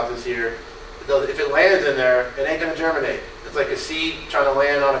they have out this year, if it lands in there, it ain't going to germinate. It's like a seed trying to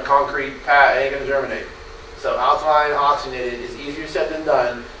land on a concrete pad, it ain't going to germinate. So alkaline, oxygenated is easier said than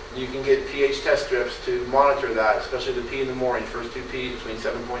done. You can get pH test strips to monitor that, especially the P in the morning, first two P's between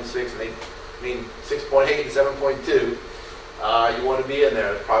 7.6 and 6.8 and 7.2. You want to be in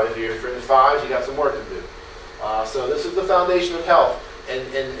there. Probably if you're in the fives, you got some work to do. So this is the foundation of health.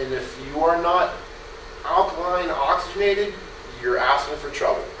 And if you are not alkaline, oxygenated, you're asking for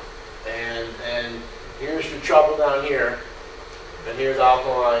trouble. And here's your trouble down here, and here's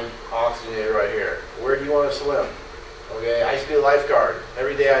alkaline, oxygenated right here. Where do you want to swim? Okay, I used to be a lifeguard.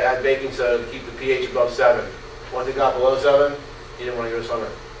 Every day I had baking soda to keep the pH above 7. Once it got below 7, you didn't want to go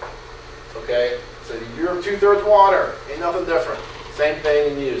swimming. Okay, so you're 2/3 water, ain't nothing different. Same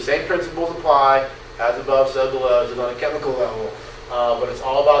thing in you. Same principles apply. As above, so below. It's on a chemical level, but it's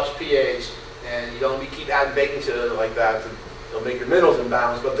all about your pH, and you don't keep adding baking soda like that. It'll make your minerals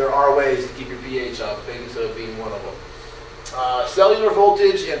imbalanced, but there are ways to keep your pH up, baking soda being one of them. Cellular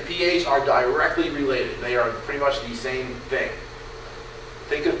voltage and pH are directly related. They are pretty much the same thing.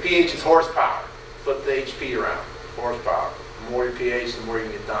 Think of pH as horsepower. Flip the HP around. Horsepower. The more your pH, the more you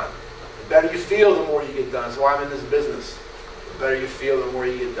get done. The better you feel, the more you get done. That's why I'm in this business. The better you feel, the more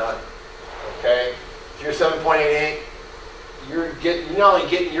you get done. Okay? If you're 7.88, you're not only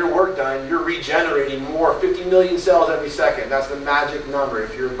getting your work done, you're regenerating more. 50 million cells every second. That's the magic number.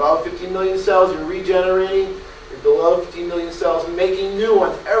 If you're above 50 million cells, you're regenerating. You're below 50 million cells, making new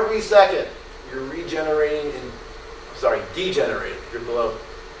ones every second. You're regenerating and, degenerating. You're below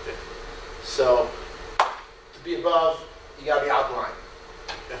 50. So, to be above, you got to be alkaline.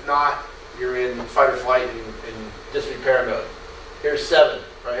 If not, you're in fight or flight and disrepair mode. Here's 7,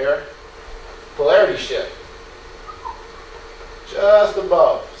 right here. Polarity shift. Just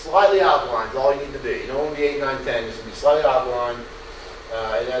above. Slightly alkaline is all you need to be. You don't want to be 8, 9, 10. Just to be slightly alkaline.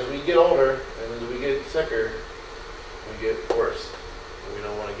 And as we get older, and as we get sicker, we get worse. And we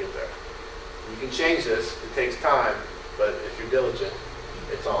don't want to get there. You can change this. It takes time. But if you're diligent,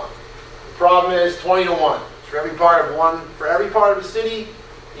 it's on. The problem is 20-to-1. For every part of the city,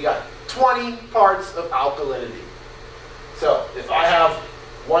 you got 20 parts of alkalinity. So if I have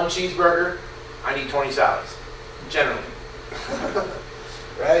 1 cheeseburger, I need 20 salads, generally.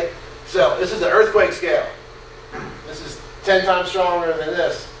 Right? So this is the earthquake scale. This is 10 times stronger than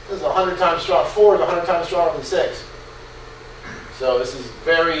this. This is 100 times strong. 4 is 100 times stronger than 6. So this is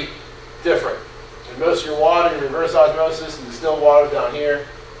very different. And most of your water, your reverse osmosis, and distilled water down here,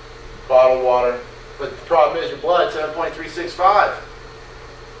 bottled water. But the problem is your blood, 7.365.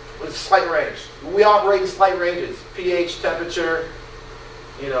 With a slight range. We operate in slight ranges. pH, temperature,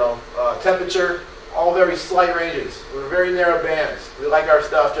 temperature, all very slight ranges. We're very narrow bands. We like our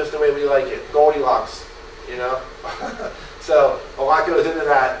stuff just the way we like it. Goldilocks, So a lot goes into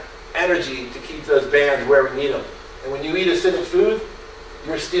that energy to keep those bands where we need them. And when you eat acidic food,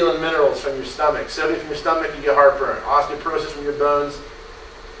 you're stealing minerals from your stomach. Sodium from your stomach, you get heartburn. Osteoporosis from your bones.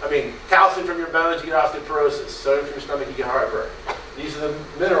 Calcium from your bones, you get osteoporosis. Sodium from your stomach, you get heartburn. These are the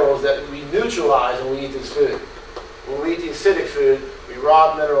minerals that we neutralize when we eat this food. When we eat the acidic food, we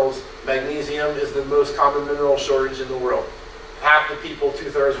rob minerals. Magnesium is the most common mineral shortage in the world. Half the people,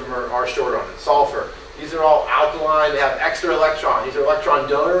 2/3 of them are short on it. Sulfur. These are all alkaline. They have extra electron. These are electron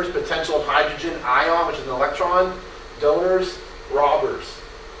donors. Potential of hydrogen ion, which is an electron. Donors, robbers.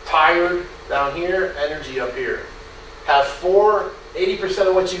 Tired down here, energy up here. Have 80%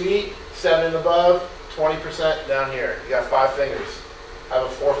 of what you eat, 7 and above, 20% down here. You got 5 fingers. Have a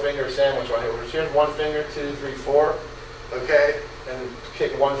 4-finger sandwich right here. Here's 1 finger, 2, 3, 4. Okay? And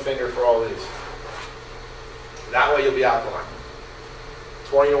pick 1 finger for all these. That way you'll be alkaline.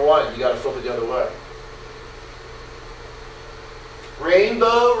 20-to-1, you got to flip it the other way.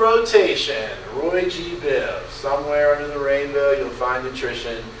 Rainbow rotation. Roy G. Biv. Somewhere under the rainbow you'll find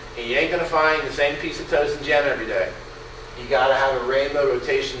nutrition. And you ain't going to find the same piece of toast and jam every day. You got to have a rainbow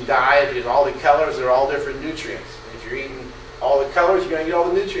rotation diet because all the colors are all different nutrients. And if you're eating all the colors, you're going to get all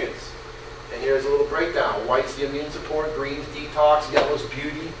the nutrients. And here's a little breakdown. White's the immune support, green's detox, yellow's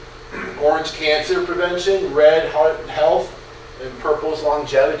beauty, orange cancer prevention, red heart health, And purple is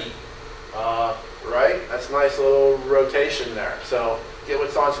longevity. Right? That's a nice little rotation there. So get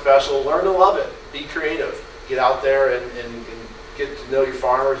what's on special. Learn to love it. Be creative. Get out there and get to know your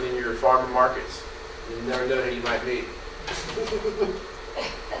farmers and your farmer markets. You never know who you might meet.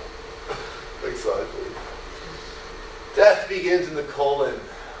 Next slide, please. Death begins in the colon.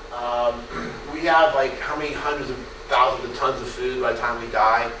 We have like how many hundreds of thousands of tons of food by the time we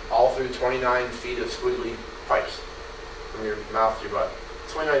die, all through 29 feet of squiggly pipes from your mouth to your butt.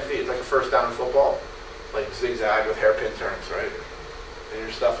 29 feet. It's like a first down in football, like zigzag with hairpin turns, right? And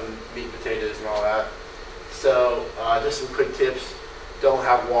you're stuffing meat, potatoes, and all that. So just some quick tips. Don't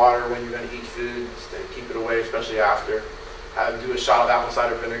have water when you're going to eat food. Keep it away, especially after. Do a shot of apple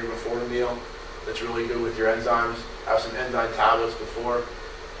cider vinegar before the meal. That's really good with your enzymes. Have some enzyme tablets before.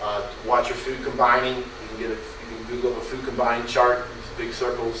 Watch your food combining. You can Google a food combining chart. These big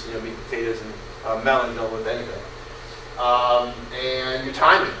circles, meat, potatoes, and melon going with anything. And your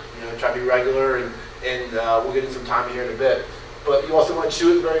timing. Try to be regular, and we'll get into some timing here in a bit. But you also want to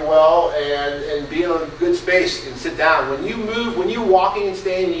chew it very well and be in a good space and sit down. When you move, when you're walking and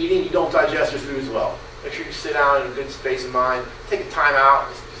staying and eating, you don't digest your food as well. Make sure you sit down in a good space of mind. Take a time out.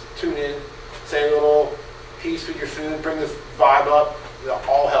 Just tune in. Say a little piece with your food. Bring the vibe up. It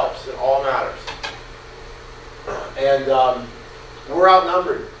all helps. It all matters. And we're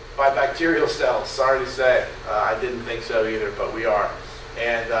outnumbered by bacterial cells. Sorry to say. I didn't think so either, but we are.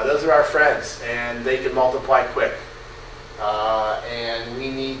 And those are our friends, and they can multiply quick. And we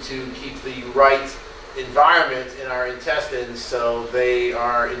need to keep the right environment in our intestines so they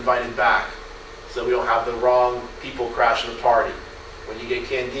are invited back, so we don't have the wrong people crashing the party. When you get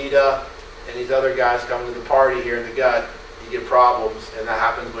candida and these other guys come to the party here in the gut, you get problems, and that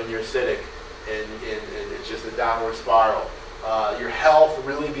happens when you're acidic, and it's just a downward spiral. Your health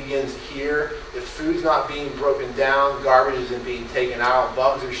really begins here. If food's not being broken down, garbage isn't being taken out,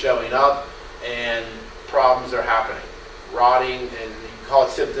 bugs are showing up, and problems are happening. Rotting, and you call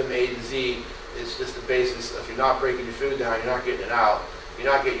it symptom A to Z. It's just the basis. If you're not breaking your food down, you're not getting it out.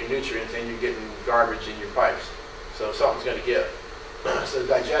 You're not getting your nutrients, and you're getting garbage in your pipes. So something's going to give. So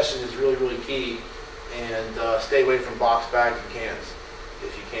digestion is really, really key. And stay away from box bags and cans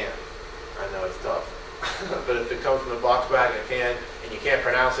if you can. I know it's tough. But if it comes from a box bag and a can, and you can't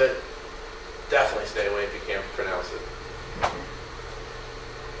pronounce it, definitely stay away if you can't pronounce it.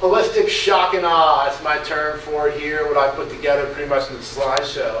 Holistic shock and awe, that's my term for it here, what I put together pretty much in the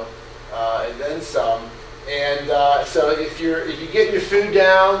slideshow, and then some. And so if you get your food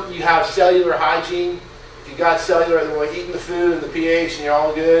down, you have cellular hygiene. If you got cellular, then we're eating the food and the pH and you're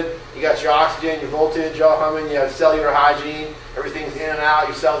all good. You got your oxygen, your voltage all humming, you have cellular hygiene, everything's in and out,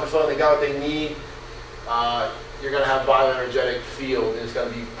 your cells are flowing, they got what they need. You're going to have bioenergetic field, and it's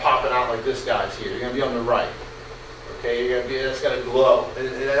going to be popping out like this guy's here. You're going to be on the right. Okay, you're going to be, it's going to glow. And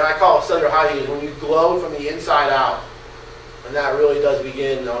I call it cellular hygiene when you glow from the inside out. And that really does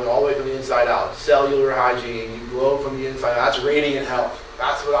begin all the way from the inside out. Cellular hygiene, you glow from the inside out. That's radiant health.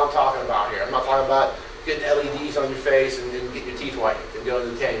 That's what I'm talking about here. I'm not talking about getting LEDs on your face and getting your teeth white and going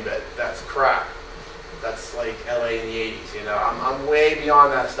to the tanning bed. That's crap. That's like LA in the 80s, I'm way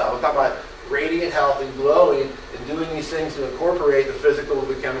beyond that stuff. I'm talking about radiant health and glowing and doing these things to incorporate the physical,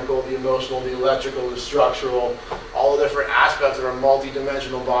 the chemical, the emotional, the electrical, the structural, all the different aspects of our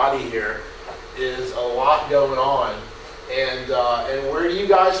multi-dimensional body here is a lot going on. And where do you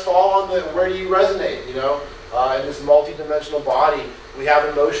guys fall on where do you resonate, in this multi-dimensional body? We have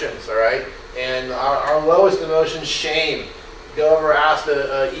emotions, all right? And our lowest emotion, shame. Go over and ask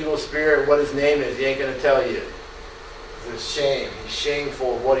the evil spirit what his name is. He ain't going to tell you. There's shame. He's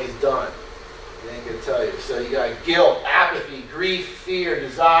shameful of what he's done. He ain't going to tell you. So you got guilt, apathy, grief, fear,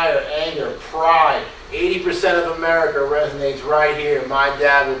 desire, anger, pride. 80% of America resonates right here. My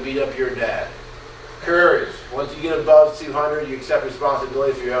dad will beat up your dad. Courage. Once you get above 200, you accept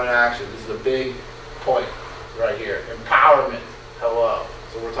responsibility for your own actions. This is a big point right here. Empowerment. Hello.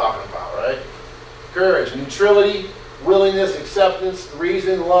 That's what we're talking about, right? Courage. Neutrality, willingness, acceptance,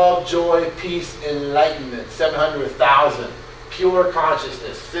 reason, love, joy, peace, enlightenment. 700 to 1,000. Pure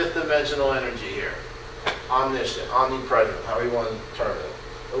consciousness. Fifth dimensional energy here. Omniscient, omnipresent, however you want to term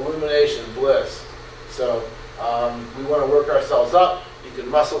it. Illumination, bliss. So we want to work ourselves up. You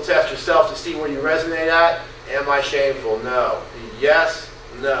can muscle test yourself to see where you resonate at. Am I shameful? No. Yes,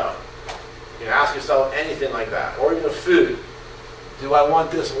 no. You can ask yourself anything like that. Or even food. Do I want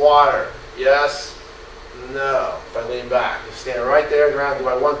this water? Yes, no. If I lean back, just stand right there on the ground. Do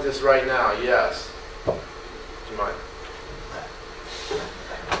I want this right now? Yes. Do you mind?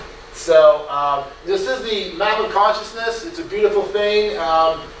 So this is the map of consciousness. It's a beautiful thing.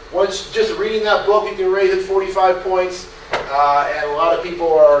 Once just reading that book, you can rate it 45 points. and a lot of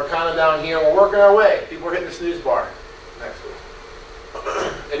people are kind of down here. We're working our way. People are hitting the snooze bar. Next week.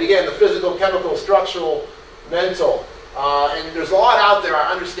 And again, the physical, chemical, structural, mental. And there's a lot out there,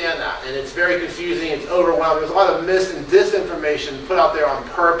 I understand that. And it's very confusing, it's overwhelming. There's a lot of mis and disinformation put out there on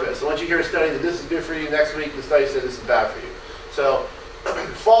purpose. So once you hear a study that this is good for you, next week the study says this is bad for you. So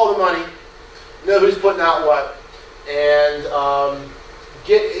follow the money, know who's putting out what, and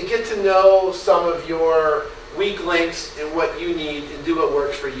get to know some of your weak links and what you need and do what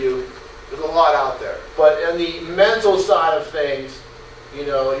works for you. There's a lot out there. But on the mental side of things, you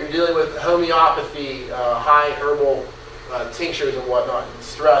know, you're dealing with homeopathy, high herbal tinctures and whatnot, and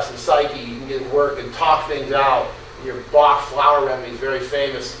stress and psyche. You can get work and talk things out. Your Bach flower remedies, very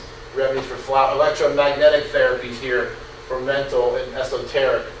famous remedies for flower, electromagnetic therapies here for mental and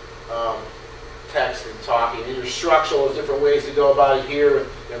esoteric text and talking. And your structural, there's different ways to go about it here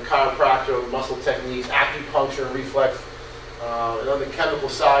with, you know, chiropractor, muscle techniques, acupuncture, and reflex. And on the chemical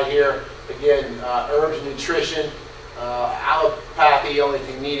side here, again, herbs, nutrition, allopathy, only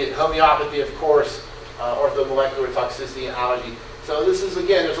thing needed, homeopathy, of course, orthomolecular toxicity and allergy. So this is,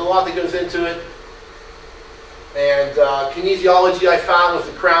 again, there's a lot that goes into it. And kinesiology I found was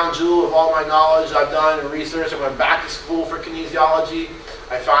the crown jewel of all my knowledge I've done and research. I went back to school for kinesiology.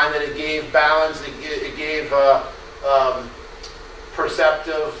 I find that it gave balance, it gave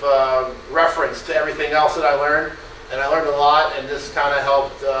perceptive reference to everything else that I learned. And I learned a lot, and this kind of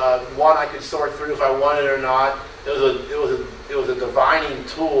helped. One, I could sort through if I wanted it or not. It was a divining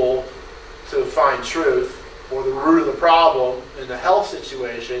tool to find truth or the root of the problem. In the health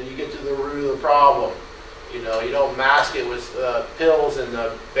situation, you get to the root of the problem. You know, you don't mask it with pills and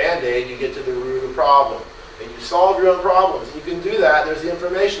a Band-Aid. You get to the root of the problem, and you solve your own problems. You can do that. There's the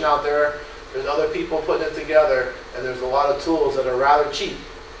information out there. There's other people putting it together, and there's a lot of tools that are rather cheap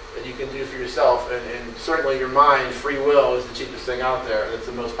that you can do for yourself, and certainly your mind, free will, is the cheapest thing out there. It's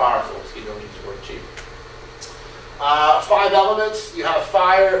the most powerful. You don't use the word cheap. 5 elements. You have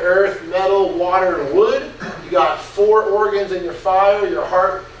fire, earth, metal, water, and wood. You got 4 organs in your fire: your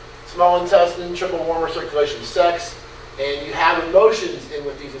heart, small intestine, triple warmer circulation, sex, and you have emotions in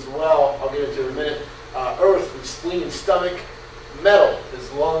with these as well. I'll get into it in a minute. Earth is spleen and stomach. Metal is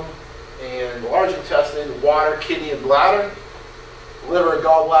lung and large intestine. Water, kidney, and bladder. Liver and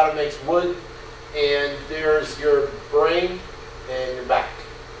gallbladder makes wood, and there's your brain and your back.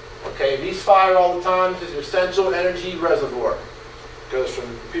 Okay, these fire all the time. This is your central energy reservoir. It goes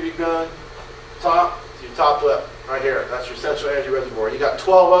from pubic bone top to your top lip, right here. That's your central energy reservoir. You got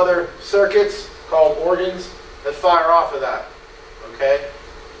 12 other circuits called organs that fire off of that. Okay,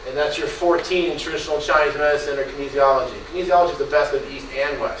 and that's your 14 in traditional Chinese medicine or kinesiology. Kinesiology is the best of East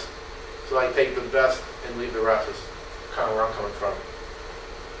and West, so I take the best and leave the rest. Is kind of where I'm coming from.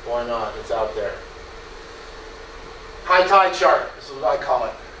 Why not? It's out there. High tide chart. This is what I call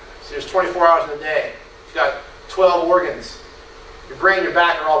it. So there's 24 hours in a day. You've got 12 organs. Your brain and your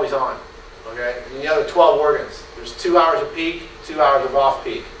back are always on. Okay? And the other 12 organs. There's 2 hours of peak, 2 hours of off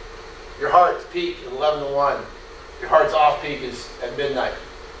peak. Your heart's peak is 11 to 1. Your heart's off peak is at midnight,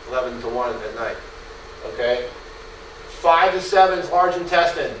 11 to 1 at night. Okay? 5 to 7 is large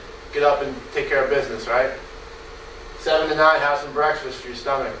intestine. Get up and take care of business, right? 7 to 9, have some breakfast for your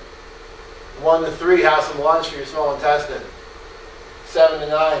stomach. 1 to 3, have some lunch for your small intestine. 7 to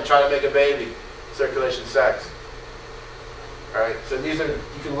 9, try to make a baby. Circulation, sex. Alright, so these are,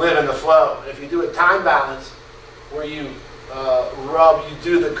 you can live in the flow. And if you do a time balance where you you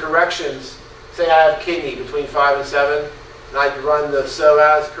do the corrections. Say I have kidney between 5 and 7, and I run the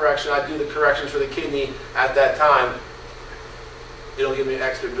so-as correction. I do the corrections for the kidney at that time. It'll give me an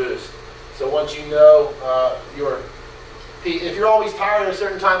extra boost. So once you know if you're always tired at a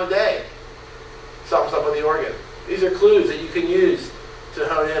certain time of day, something's up with the organ. These are clues that you can use to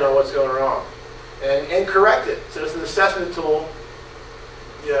hone in on what's going wrong and correct it. So it's an assessment tool,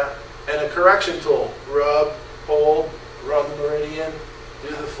 and a correction tool. Rub, hold, rub the meridian, do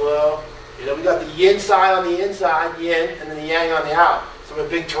the flow. You know, we got the yin side on the inside, yin, and then the yang on the out. So we're a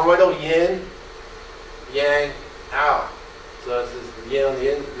big toroidal yin, yang, out. So it's this yin on the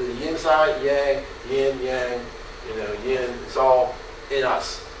yin side, yang, yin, yang, yin. It's all in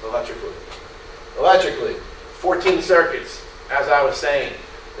us electrically. Electrically, 14 circuits, as I was saying.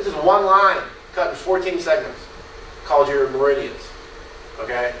 This is one line cut in 14 segments called your meridians.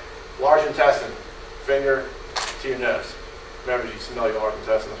 Okay? Large intestine, finger to your nose. Remember, you smell your large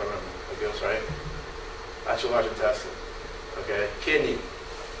intestine, I guess, right? That's your large intestine. Okay? Kidney,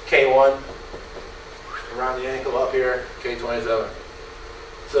 K1, around the ankle up here, K27.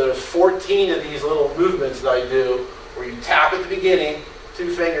 So there's 14 of these little movements that I do where you tap at the beginning,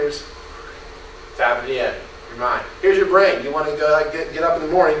 2 fingers, tap at the end. Your mind. Here's your brain. You want to go get up in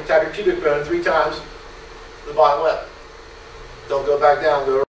the morning, tap your pubic bone 3 times, the bottom lip. Don't go back down.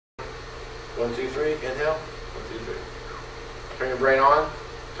 Go 1, 2, 3. Inhale. 1, 2, 3. Turn your brain on.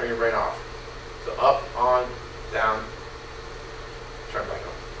 Turn your brain off. So up, on, down. Turn back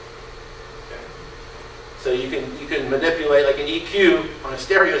on. Okay. So you can manipulate like an EQ on a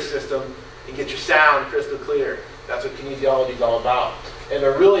stereo system and get your sound crystal clear. That's what kinesiology is all about. And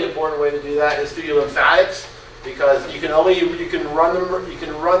a really important way to do that is through your lymphatics, because you can run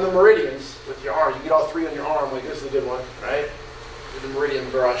the meridians with your arms. You get all 3 on your arm. Like this is a good one, right? With the meridian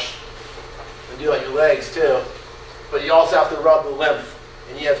brush. And do like your legs too. But you also have to rub the lymph.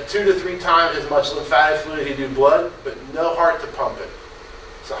 And you have 2 to 3 times as much lymphatic fluid as you do blood, but no heart to pump it.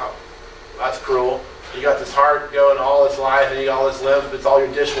 So that's cruel. You got this heart going all its life, and you got all this lymph. It's all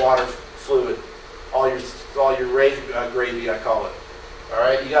your dishwater fluid, all your gravy, I call it. All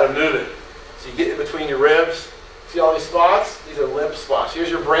right, you got to move it. So you get in between your ribs. See all these spots? These are lymph spots. Here's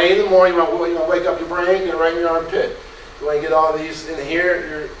your brain in the morning. You want to wake up your brain, get it right in your armpit. You want to get all these in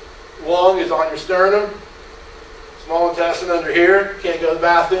here. Your lung is on your sternum. Small intestine under here. Can't go to the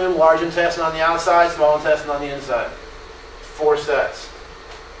bathroom. Large intestine on the outside. Small intestine on the inside. 4 sets.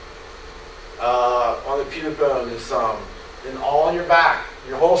 On the pubic bone is some. And all on your back.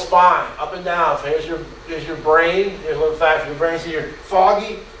 Your whole spine, up and down. So here's your brain. Here's lymphatic for your brain. So you're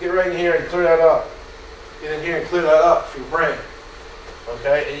foggy. Get right in here and clear that up. Get in here and clear that up for your brain.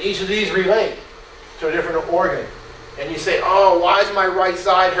 Okay? And each of these relate to a different organ. And you say, oh, why is my right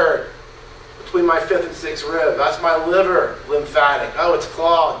side hurt? Between my 5th and 6th rib. That's my liver lymphatic. Oh, it's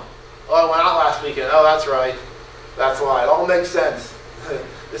clogged. Oh, I went out last weekend. Oh, that's right. That's why. It all makes sense.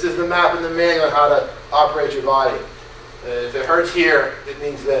 This is the map and the manual on how to operate your body. If it hurts here, it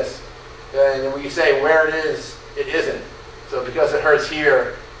means this. And then when you say where it is, it isn't. So because it hurts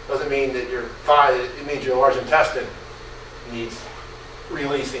here, doesn't mean that your thigh, it means your large intestine needs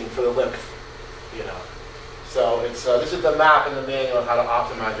releasing for the lymph, you know. So it's this is the map and the manual on how to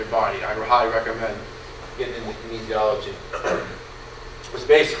optimize your body. I highly recommend getting into kinesiology. Which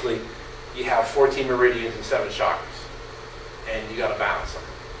basically, you have 14 meridians and 7 chakras. And you got to balance them.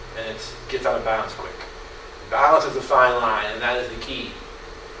 And it gets out of balance quick. Balance is a fine line, and that is the key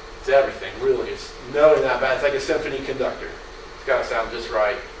to everything, really. It's knowing that balance. It's like a symphony conductor. It's got to sound just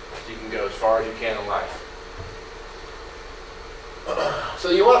right so you can go as far as you can in life. So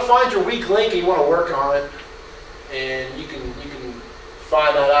you want to find your weak link, and you want to work on it. And you can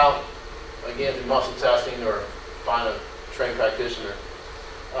find that out, again, through muscle testing or find a trained practitioner.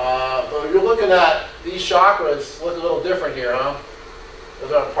 But you're looking at these chakras look a little different here, huh?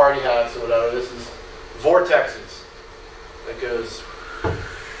 Those aren't party hats or whatever. This is vortexes that goes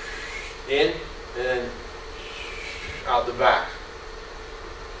in and then out the back.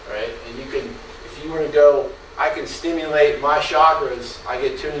 Right? And you can, if you were to go, I can stimulate my chakras. I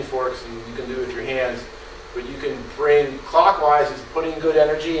get tuning forks, and you can do it with your hands. But you can bring clockwise is putting good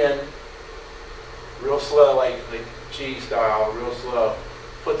energy in, real slow, like Chi style, real slow.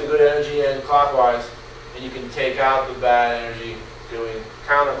 Put the good energy in clockwise, and you can take out the bad energy going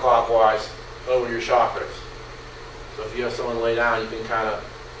counterclockwise over your chakras. So if you have someone lay down, you can kind of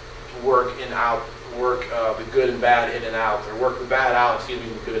work in out, work the good and bad in and out, or work the bad out and see if you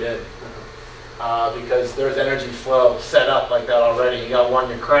can good in. Because there's energy flow set up like that already. You got one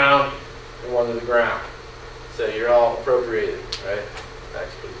in your crown and one to the ground. So you're all appropriated, right?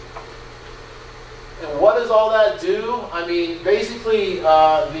 Next, please. And what does all that do? I mean, basically,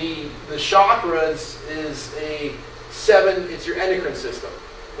 the chakras is it's your endocrine system,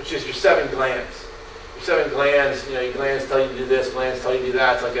 which is your 7 glands. Your 7 glands, you know, your glands tell you to do this, glands tell you to do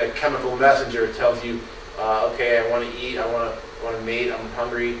that. It's like a chemical messenger. It tells you, okay, I want to eat, I want to mate, I'm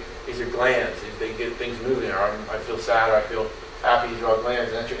hungry. These are glands. They get things moving. Or I feel sad, or I feel happy. These are all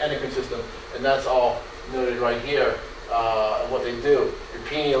glands, and that's your endocrine system. And that's all noted right here. And what they do. Your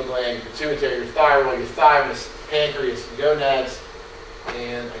pineal gland, your pituitary, your thyroid, your thymus, pancreas, gonads,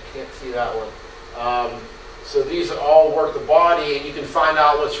 and I can't see that one. So these all work the body, and you can find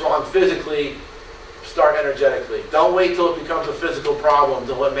out what's wrong physically. Start energetically. Don't wait till it becomes a physical problem,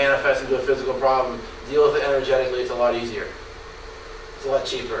 till it manifests into a physical problem. Deal with it energetically. It's a lot easier. It's a lot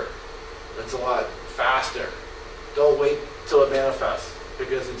cheaper. It's a lot faster. Don't wait till it manifests,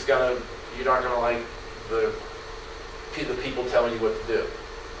 because you're not gonna like the people telling you what to do.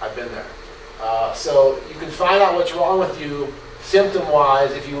 I've been there. So you can find out what's wrong with you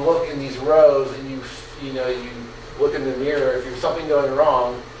symptom-wise if you look in these rows and you look in the mirror. If there's something going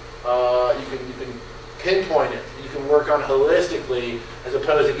wrong, you can pinpoint it. You can work on holistically, as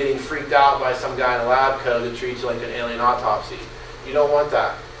opposed to getting freaked out by some guy in a lab coat that treats you like an alien autopsy. You don't want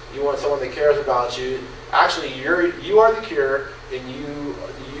that. You want someone that cares about you. Actually, you are the cure, and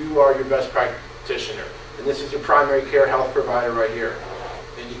you are your best practitioner. And this is your primary care health provider right here.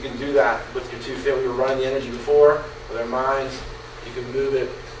 And you can do that with your two feet. We were running the energy before with our minds. You can move it.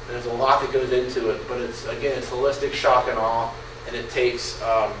 And there's a lot that goes into it. But it's holistic shock and awe, and it takes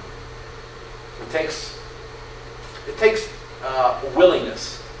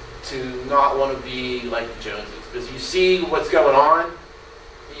willingness to not want to be like the Joneses. Because you see what's going on,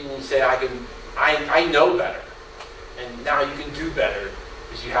 and you say, I know better. And now you can do better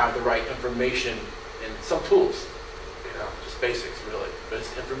because you have the right information and some tools. Just basics, really. But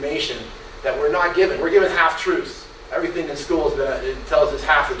it's information that we're not given. We're given half-truths. Everything in school it tells us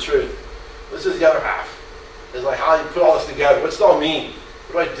half the truth. This is the other half. It's like, how do you put all this together? What's it all mean?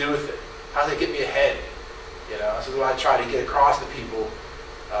 What do I do with it? How does it get me ahead? This is what I try to get across to people.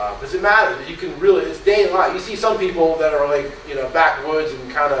 Because it matters. You can really, it's day and night. You see some people that are like, backwoods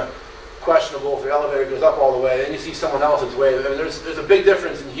and kind of questionable if their elevator goes up all the way. Then you see someone else's way. I mean, there's a big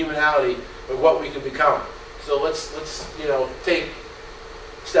difference in humanality of what we can become. So let's take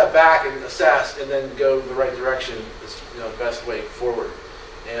a step back and assess, and then go the right direction. Is the best way forward.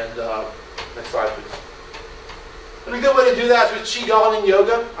 And next slide, please. And a good way to do that is with Qigong and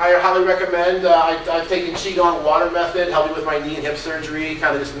yoga. I highly recommend. I've taken Qigong water method, helped me with my knee and hip surgery.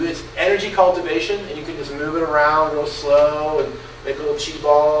 Kind of just it's energy cultivation, and you can just move it around real slow and make little chi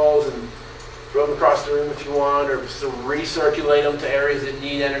balls and throw them across the room if you want, or just recirculate them to areas that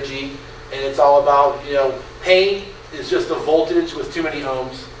need energy. And it's all about, pain is just a voltage with too many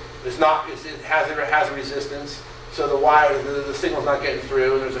ohms. It has a resistance, so the wire, the signal's not getting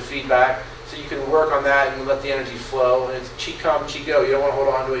through, and there's a feedback. So you can work on that and let the energy flow. And it's chi come, chi go. You don't want to hold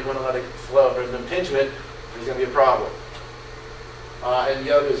on to it. You want to let it flow. If there's an impingement, there's going to be a problem. And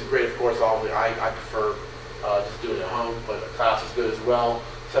yoga is great, of course. I prefer just doing it at home, but a class is good as well.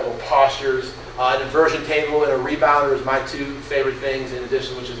 Several postures. An inversion table and a rebounder is my two favorite things, in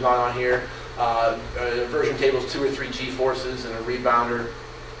addition, which is not on here. An inversion table is 2 or 3 G-forces, and a rebounder,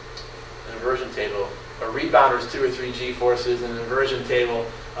 an inversion table. A rebounder is 2 or 3 G-forces, and an inversion table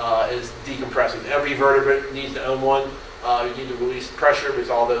is decompressing. Every vertebrate needs to own one. You need to release pressure because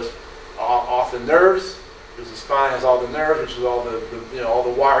all those off the nerves. Because the spine has all the nerves, which is all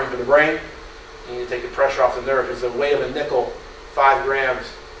the wiring for the brain. You need to take the pressure off the nerve. Because the weight of a nickel, 5 grams,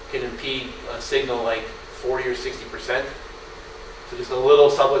 can impede a signal like 40 or 60%. So just a little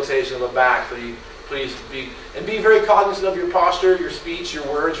subluxation of the back. So you please be very cognizant of your posture, your speech, your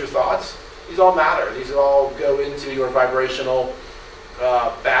words, your thoughts. These all matter. These all go into your vibrational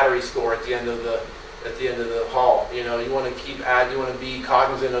battery score at the end of the hall. You want to be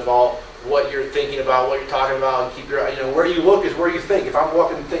cognizant of all what you're thinking about, what you're talking about, and keep your where you look is where you think. If I'm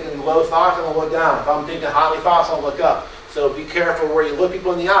walking thinking low thoughts, I'm gonna look down. If I'm thinking highly thoughts, I'm gonna look up. So be careful where you look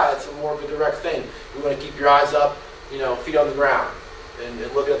people in the eye. That's more of a direct thing. You want to keep your eyes up, feet on the ground, and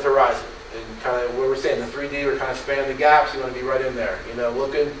looking at the horizon. And kind of what we're saying, the 3D, we're kind of spanning the gaps. You want to be right in there.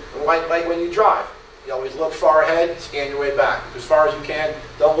 Looking like when you drive. You always look far ahead, scan your way back. Look as far as you can.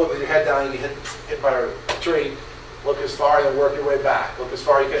 Don't look with your head down and you get hit by a tree. Look as far and work your way back. Look as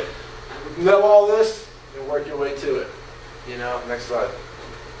far as you can. Know all this and work your way to it. Next slide.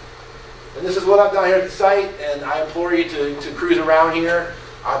 And this is what I've done here at the site, and I implore you to cruise around here.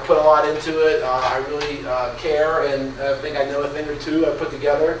 I put a lot into it. I really care, and I think I know a thing or two I put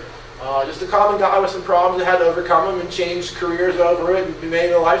together. Just a common guy with some problems that had to overcome them and change careers over it and be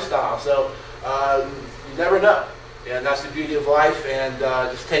made a lifestyle. So you never know, and that's the beauty of life. And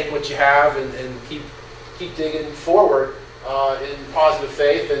just take what you have and keep digging forward in positive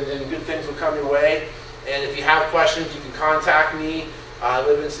faith, and good things will come your way. And if you have questions, you can contact me. I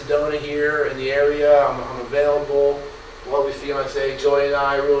live in Sedona here in the area. I'm available. Lovely fiance Joy and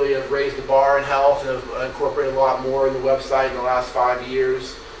I really have raised the bar in health and have incorporated a lot more in the website in the last 5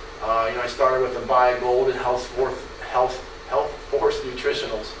 years. I started with a Buy Gold and Health Force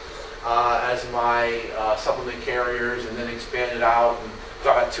Nutritionals as my supplement carriers, and then expanded out and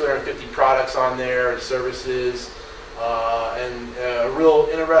got about 250 products on there and services, and a real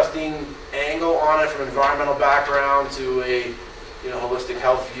interesting angle on it from an environmental background to a holistic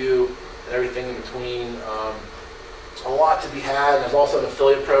health view and everything in between. A lot to be had. And there's also an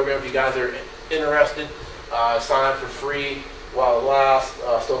affiliate program if you guys are interested. Sign up for free while it lasts,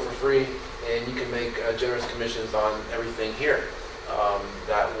 still for free, and you can make generous commissions on everything here.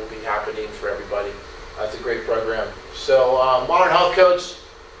 That will be happening for everybody. It's a great program. So Modern Health Coach,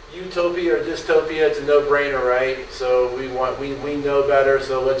 utopia or dystopia, it's a no-brainer, right? So we know better,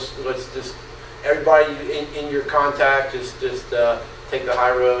 so let's just everybody in your contact just take the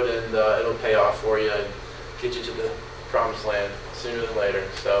high road, and it'll pay off for you and get you to the promised land. sooner than later.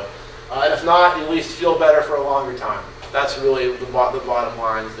 So, and if not, you at least feel better for a longer time. That's really the bottom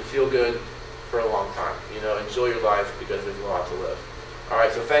line, is to feel good for a long time. You know, enjoy your life because there's a lot to live. All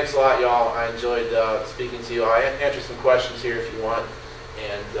right, so thanks a lot, y'all. I enjoyed speaking to you. I answered some questions here if you want,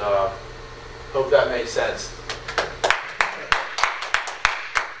 and hope that made sense.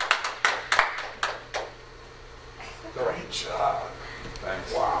 Great job.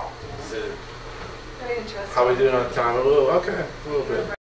 Thanks. Wow. So, Very interesting. how are we doing on time? A little, okay, a little bit.